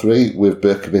midfield 3, with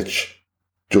Berkovic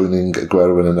joining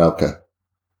Aguero and Anelka.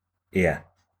 Yeah.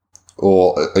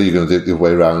 Or are you going to do it the other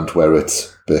way around, where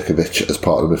it's Berkovic as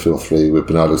part of the midfield 3 with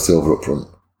Bernardo Silva up front?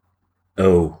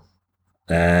 Oh.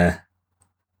 Can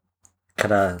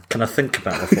I think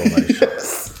about the formation?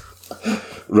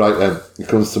 Right then, it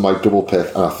comes to my double pick,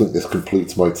 and I think this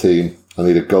completes my team. I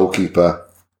need a goalkeeper.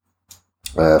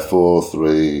 4,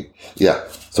 3. Yeah,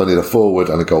 so I need a forward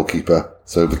and a goalkeeper.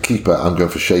 So the keeper, I'm going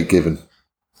for Shay Given.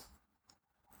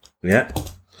 Yeah.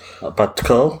 Not a bad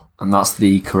call. And that's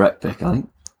the correct pick, I think.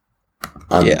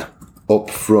 And Yeah. up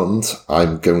front,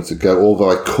 I'm going to go,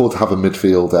 although I could have a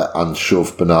midfielder and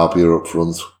shove Benabia up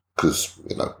front, because,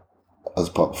 as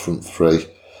part of the front 3,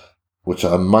 which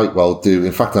I might well do.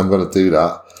 In fact, I'm going to do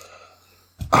that.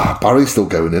 Barry's still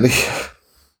going, isn't he?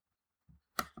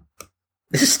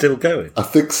 This is still going. I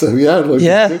think so, yeah. Like,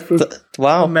 Yeah. it's different.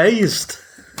 Wow. Amazed.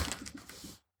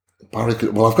 Barry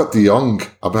could, well, I've got De Jong.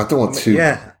 I don't want to.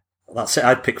 Yeah. That's it.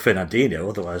 I'd pick Fernandinho,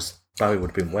 otherwise Barry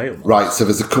would have been way up. Right, so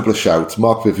there's a couple of shouts.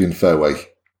 Mark Vivian Fairway,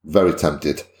 very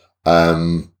tempted.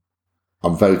 I'm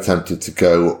very tempted to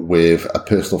go with a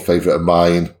personal favourite of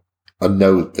mine. I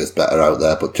know there's better out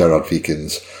there, but Gerard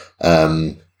Vikings,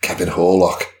 Kevin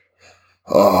Horlock.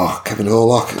 Oh, Kevin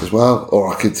Horlock as well.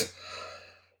 Or I could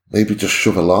maybe just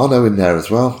shove Alano in there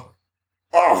as well.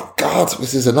 Oh, God,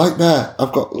 this is a nightmare.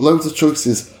 I've got loads of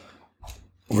choices.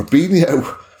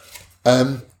 Robinho.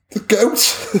 The GOAT.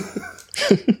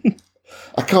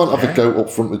 I can't have a go up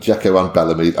front with Dzeko and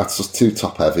Bellamy. That's just too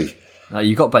top heavy. No,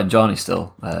 you got Benjani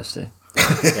still, Steve.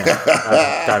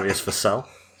 Darius Vassell.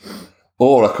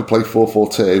 Or I could play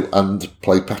 4-4-2 and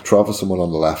play Petrov or someone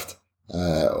on the left.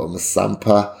 Or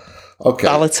Masampa. Okay.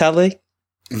 Balotelli.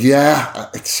 Yeah,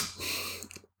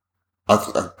 I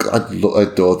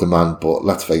adore the man, but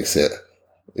let's face it,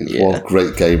 it's one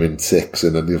great game in 6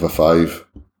 and then the other 5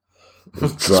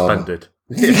 is drama. Suspended.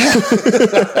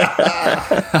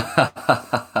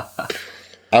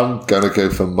 I'm going to go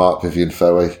for Mark Vivian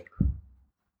Foe.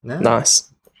 Yeah,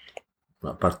 Nice.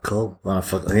 not a bad call. Well,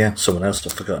 someone else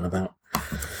I've forgotten about.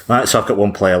 Right, so I've got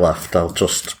one player left. I'll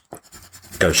just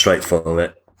go straight for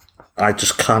it. I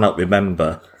just cannot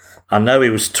remember. I know he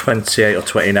was 28 or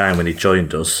 29 when he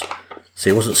joined us, so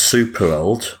he wasn't super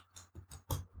old.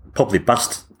 Probably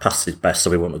past his best, so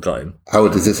we wouldn't have got him.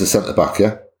 Howard, is this a centre back?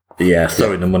 Yeah. Yeah,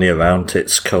 throwing the money around.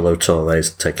 It's Colo Torres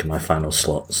taking my final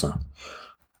slot. So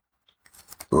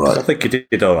I Right. think he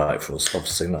did all right for us.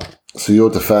 Obviously not. So your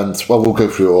defence. Well, we'll go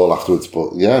through it all afterwards,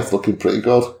 but yeah, it's looking pretty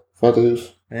good. Fair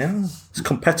dues. Yeah, it's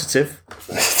competitive.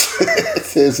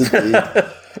 It is indeed.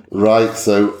 Right.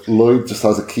 So Lloyd just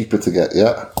has a keeper to get.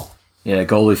 Yeah. Yeah,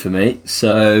 goalie for me.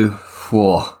 So,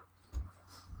 whoa.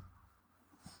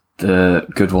 The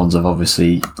good ones have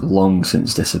obviously long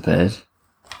since disappeared.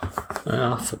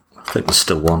 Yeah, I think there's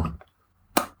still one.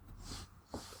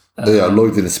 Yeah,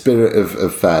 Lloyd, in the spirit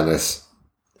of fairness.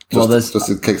 Just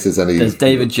in case there's any. There's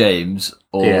David James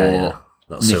or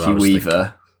That's who I Nicky was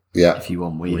Weaver. Yeah. If you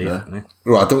want thinking. Weaver. Yeah.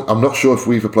 Right. I'm not sure if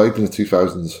Weaver played in the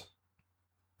 2000s.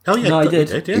 Oh yeah, No, he did.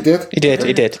 Yeah. He did.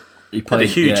 He did. He Had played a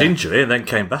huge yeah. injury and then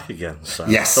came back again. So.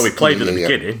 Yes. So he played at the Yeah.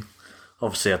 beginning.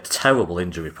 Obviously had terrible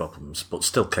injury problems, but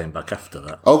still came back after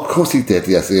that. Oh, of course he did.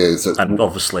 Yes, he is. And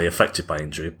obviously affected by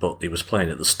injury, but he was playing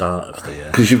at the start of the year.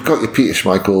 Because you've got your Peter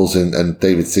Schmeichels and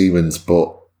David Seamans,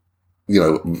 but you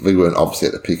know they weren't obviously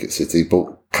at the peak at City.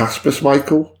 But Kasper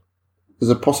Schmeichel is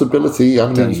a possibility. I I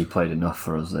don't think he mean, played enough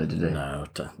for us though, did he?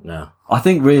 No. I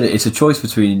think really it's a choice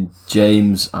between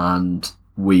James and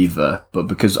Weaver, but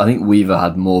because I think Weaver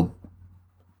had more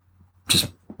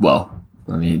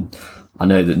I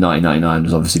know that 1999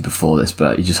 was obviously before this,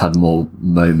 but he just had more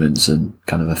moments and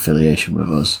kind of affiliation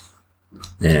with us.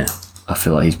 Yeah. I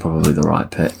feel like he's probably the right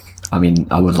pick. I mean,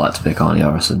 I would like to pick Arnie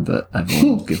Harrison, but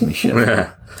everyone will give me shit.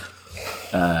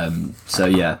 So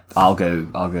yeah, I'll go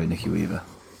Nicky Weaver.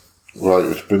 right,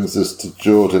 which brings us to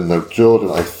Jordan. Now,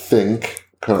 Jordan, I think,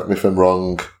 correct me if I'm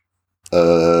wrong.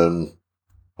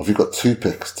 Have you got 2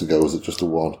 picks to go? Or is it just a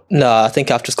one? No, I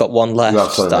think I've just got one left No,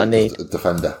 sorry, that I mate, need. a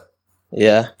defender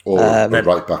Yeah. or a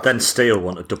right back. Ben Steele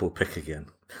want a double pick again.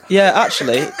 Yeah,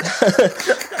 actually,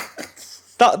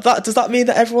 that does that mean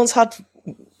that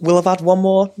will have had one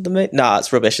more than me? Nah,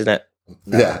 it's rubbish, isn't it?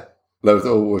 Yeah, no, it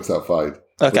all works out fine.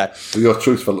 Okay, But your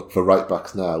choice for right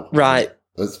backs now, right.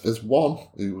 There's one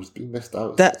who was being missed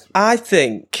out. I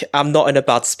think I'm not in a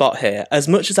bad spot here. As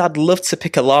much as I'd love to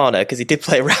pick Alana because he did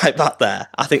play right back there,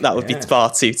 I think that would be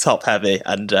far too top heavy,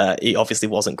 and he obviously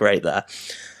wasn't great there.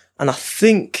 And I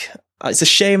think it's a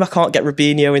shame I can't get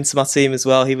Robinho into my team as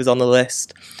well. He was on the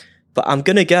list, but I'm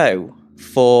gonna go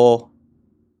for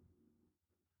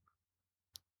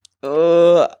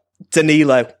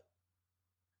Danilo.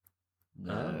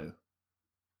 No.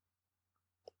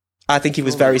 I think he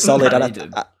was very solid.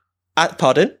 And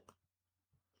pardon?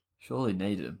 Surely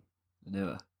Naden.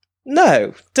 Never.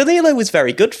 No, Danilo was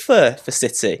very good for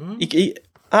City.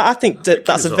 I think that's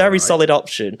a was very alright. solid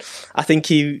option. I think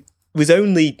he was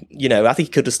only, I think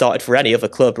he could have started for any other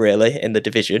club really in the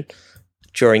division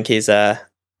during his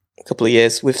couple of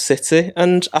years with City,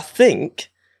 and I think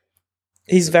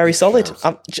he's very solid.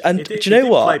 And do you know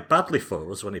what? He played badly for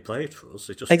us when he played for us.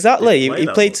 Exactly, didn't he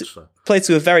that played much, so. played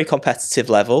to a very competitive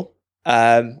level.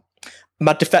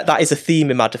 That is a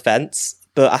theme in my defence,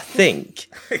 but I think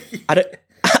I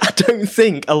don't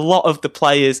think a lot of the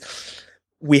players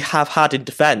we have had in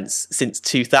defence since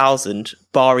 2000,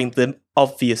 barring the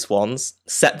obvious ones,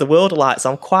 set the world alight.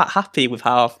 So I'm quite happy with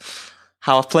how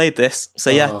I've played this. So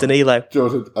yeah, Danilo.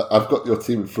 Jordan, I've got your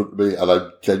team in front of me, and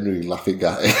I'm genuinely laughing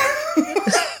at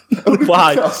it.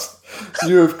 Why? Because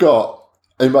you have got,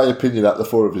 in my opinion, out of the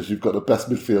 4 of us, you've got the best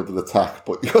midfield and attack,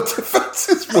 but your defence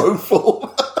is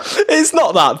woeful. It's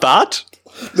not that bad.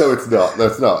 No, it's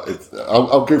not.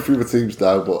 I'll go through the teams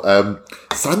now, but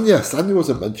Sanya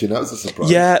wasn't mentioned. That was a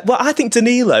surprise. Yeah, well, I think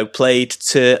Danilo played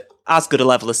to as good a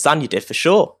level as Sanya did for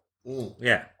sure.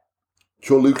 Yeah.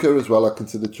 Chorluka as well. I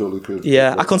considered Chorluka.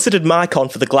 Yeah, I considered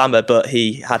Maicon for the glamour, but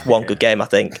he had one good game, I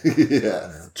think.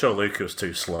 Yeah. Chorluka was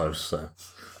too slow, so.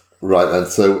 Right, and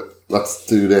so let's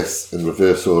do this in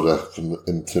reverse order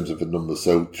in terms of the numbers.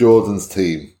 So Jordan's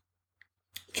team,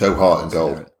 Joe Hart in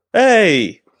goal.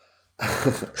 Hey!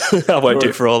 I won't do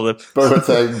it for all of them.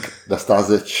 Boateng,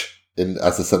 Nastasic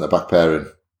as the centre-back pairing.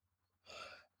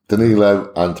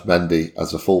 Danilo and Mendy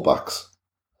as the full-backs.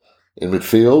 In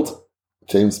midfield,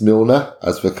 James Milner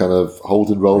as the kind of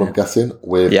holding role, I'm guessing,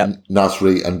 with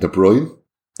Nasri and De Bruyne.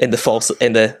 In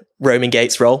the Roman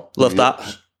Gates role. Love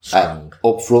that.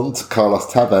 Up front, Carlos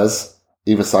Tevez.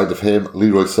 Either side of him,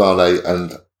 Leroy Sané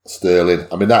and Sterling.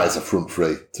 I mean, that is a front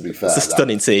three, to be fair. It's a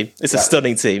stunning team. It's a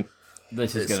stunning team.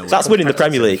 This is going to That's winning the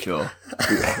Premier League. Sure.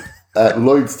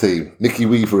 Lloyd's team, Nicky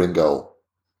Weaver in goal.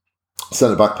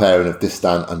 Centre-back pairing of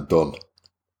Distan and Dunn.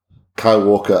 Kyle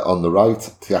Walker on the right,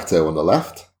 Teato on the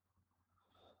left.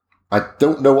 I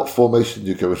don't know what formation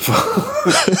you're going for.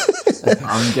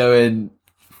 I'm going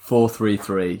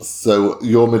 4-3-3. So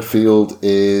your midfield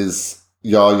is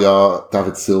Yaya,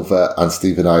 David Silva and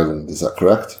Stephen Ireland, is that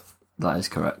correct? That is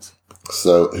correct.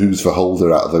 So who's the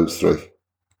holder out of those three?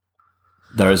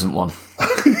 There isn't one.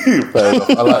 Fair enough.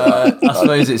 I like that.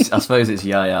 I suppose it's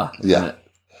Yaya. Yeah.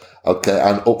 Okay,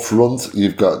 and up front,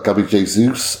 you've got Gabby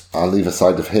Jesus, and either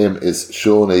side of him is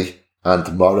Shawnee and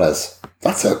Morez.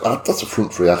 That's a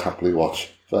front three I'd happily watch.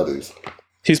 Fair dues.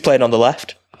 Who's playing on the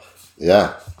left?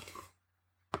 Yeah.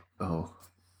 Oh.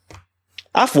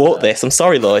 I've walked this. I'm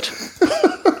sorry, Lloyd.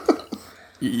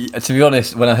 To be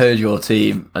honest, when I heard your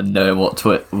team and knowing what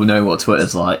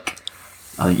Twitter's like,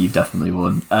 I think you've definitely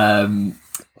won.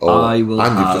 I will.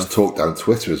 And you've just talked down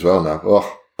Twitter as well now.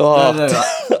 Oh,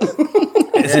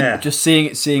 No. Just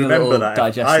seeing Remember a little that.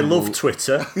 digestible. I love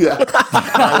Twitter. Yeah.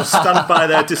 I will stand by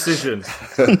their decision.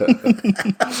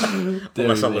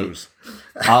 Unless I lose.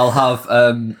 I'll have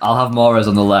Morez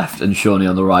on the left and Shawnee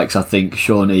on the right, because I think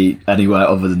Shawnee anywhere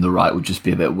other than the right would just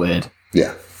be a bit weird.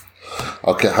 Yeah.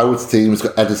 Okay, Howard's team has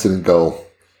got Edison in goal.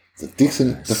 It's a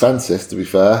decent defensive, to be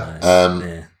fair.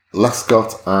 Nice.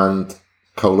 Lescott and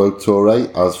Kolo Toure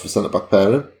as for centre-back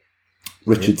pairing.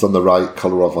 Richards on the right,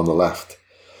 Kolarov on the left.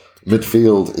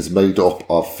 Midfield is made up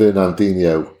of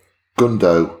Fernandinho,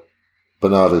 Gundo,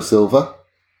 Bernardo Silva.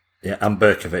 Yeah, and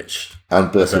Berkovic.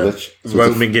 So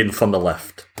roaming in from the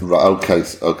left. Right,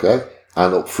 okay.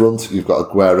 And up front, you've got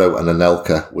Aguero and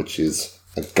Anelka, which is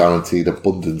a guaranteed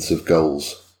abundance of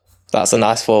goals. that's a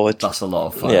nice forward. That's a lot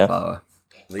of firepower.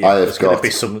 Yeah, there's going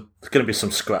to be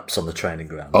some scraps on the training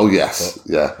ground. Oh, yes.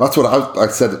 Yeah. That's what I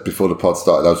said it before the pod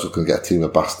started. I was just going to get a team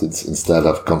of bastards. Instead,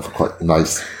 I've gone for quite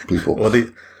nice people. Well,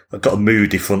 I've got a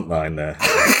moody front line there.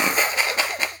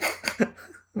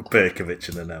 Berkovic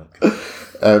and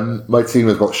Anelka. My team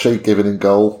has got Shea Given in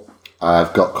goal.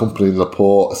 I've got Company and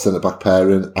Laporte, a centre-back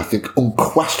pairing. I think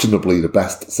unquestionably the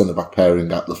best centre-back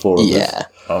pairing at the four of us. Yeah.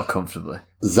 Oh, comfortably.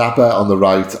 Zappa on the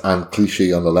right and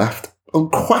Clichy on the left.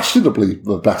 Unquestionably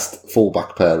the best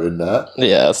full-back pairing there.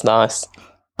 Yeah, that's nice.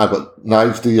 I've got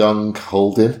Nigel de Jong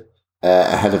holding.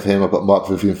 Ahead of him, I've got Mark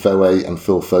Vivian Foe and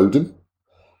Phil Foden.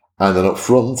 And then up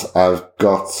front, I've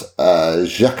got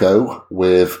Dzeko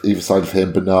with either side of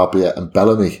him, Benarbia and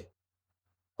Bellamy.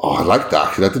 Oh, I like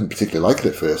that. I didn't particularly like it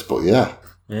at first, but yeah.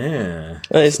 Yeah.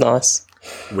 That is nice.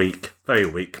 Weak. Very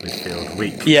weak midfield.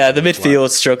 Weak. Yeah, the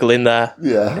midfield's struggling there.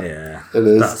 Yeah. Yeah. It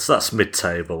is. That's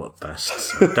mid-table at best.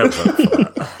 So don't vote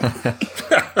for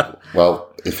that.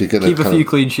 Well, if you're going to... Keep a few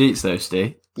clean sheets though,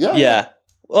 Steve. Yeah.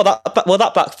 Well,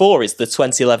 that back four is the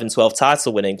 2011-12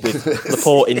 title winning with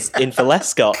Laporte in for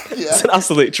Lescott. Yeah. It's an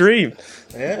absolute dream.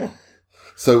 Yeah.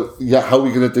 So, how are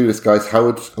we going to do this, guys?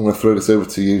 Howard, I'm going to throw this over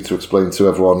to you to explain to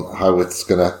everyone how it's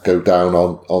going to go down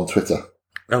on Twitter.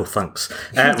 Oh, thanks.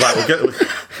 Right,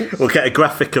 we'll get a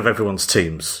graphic of everyone's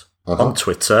teams on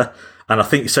Twitter, and I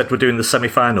think you said we're doing the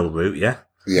semi-final route, yeah?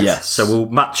 Yes. So we'll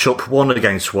match up one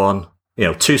against one,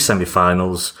 two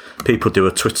semi-finals, people do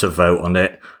a Twitter vote on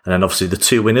it, and then obviously the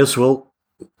two winners will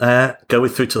go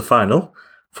through to the final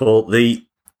for the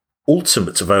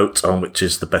ultimate vote on which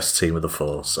is the best team of the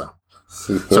four, so...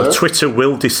 Super. So Twitter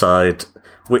will decide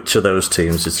which of those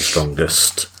teams is the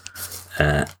strongest.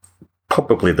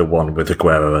 Probably the one with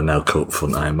Aguero and Anelka up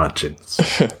front, I imagine.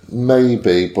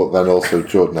 Maybe, but then also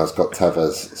Jordan has got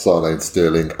Tevez, Sané and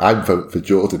Sterling. I'm voting for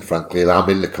Jordan, frankly, and I'm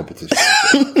in the competition.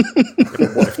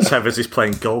 What if Tevez is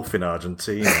playing golf in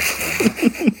Argentina?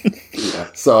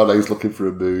 Sané's looking for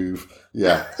a move.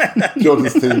 Yeah.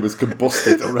 Jordan's team was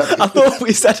combusted already. I thought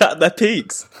we said at their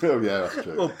peaks. Oh, yeah, that's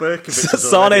true. Well, Berkovic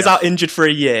Sané's out injured for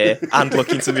a year and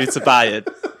looking to move to Bayern.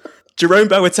 Jerome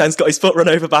Boateng's got his foot run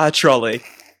over by a trolley.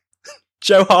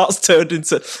 Joe Hart's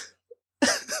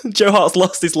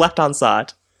lost his left-hand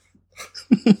side.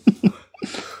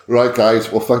 Right, guys.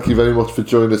 Well, thank you very much for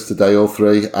joining us today, all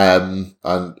three. And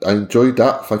I enjoyed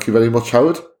that. Thank you very much,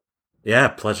 Howard. Yeah,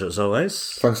 pleasure as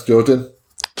always. Thanks, Jordan.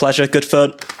 Pleasure, good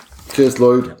fun. Cheers,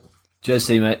 Lloyd. Cheers,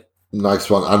 teammate. Nice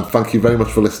one. And thank you very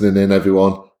much for listening in,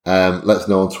 everyone. Let us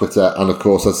know on Twitter. And of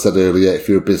course, as I said earlier, if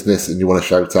you're a business and you want to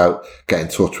shout out, get in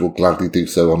touch. We'll gladly do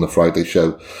so on the Friday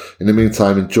show. In the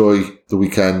meantime, enjoy the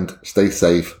weekend. Stay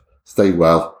safe, stay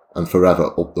well, and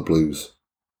forever up the Blues.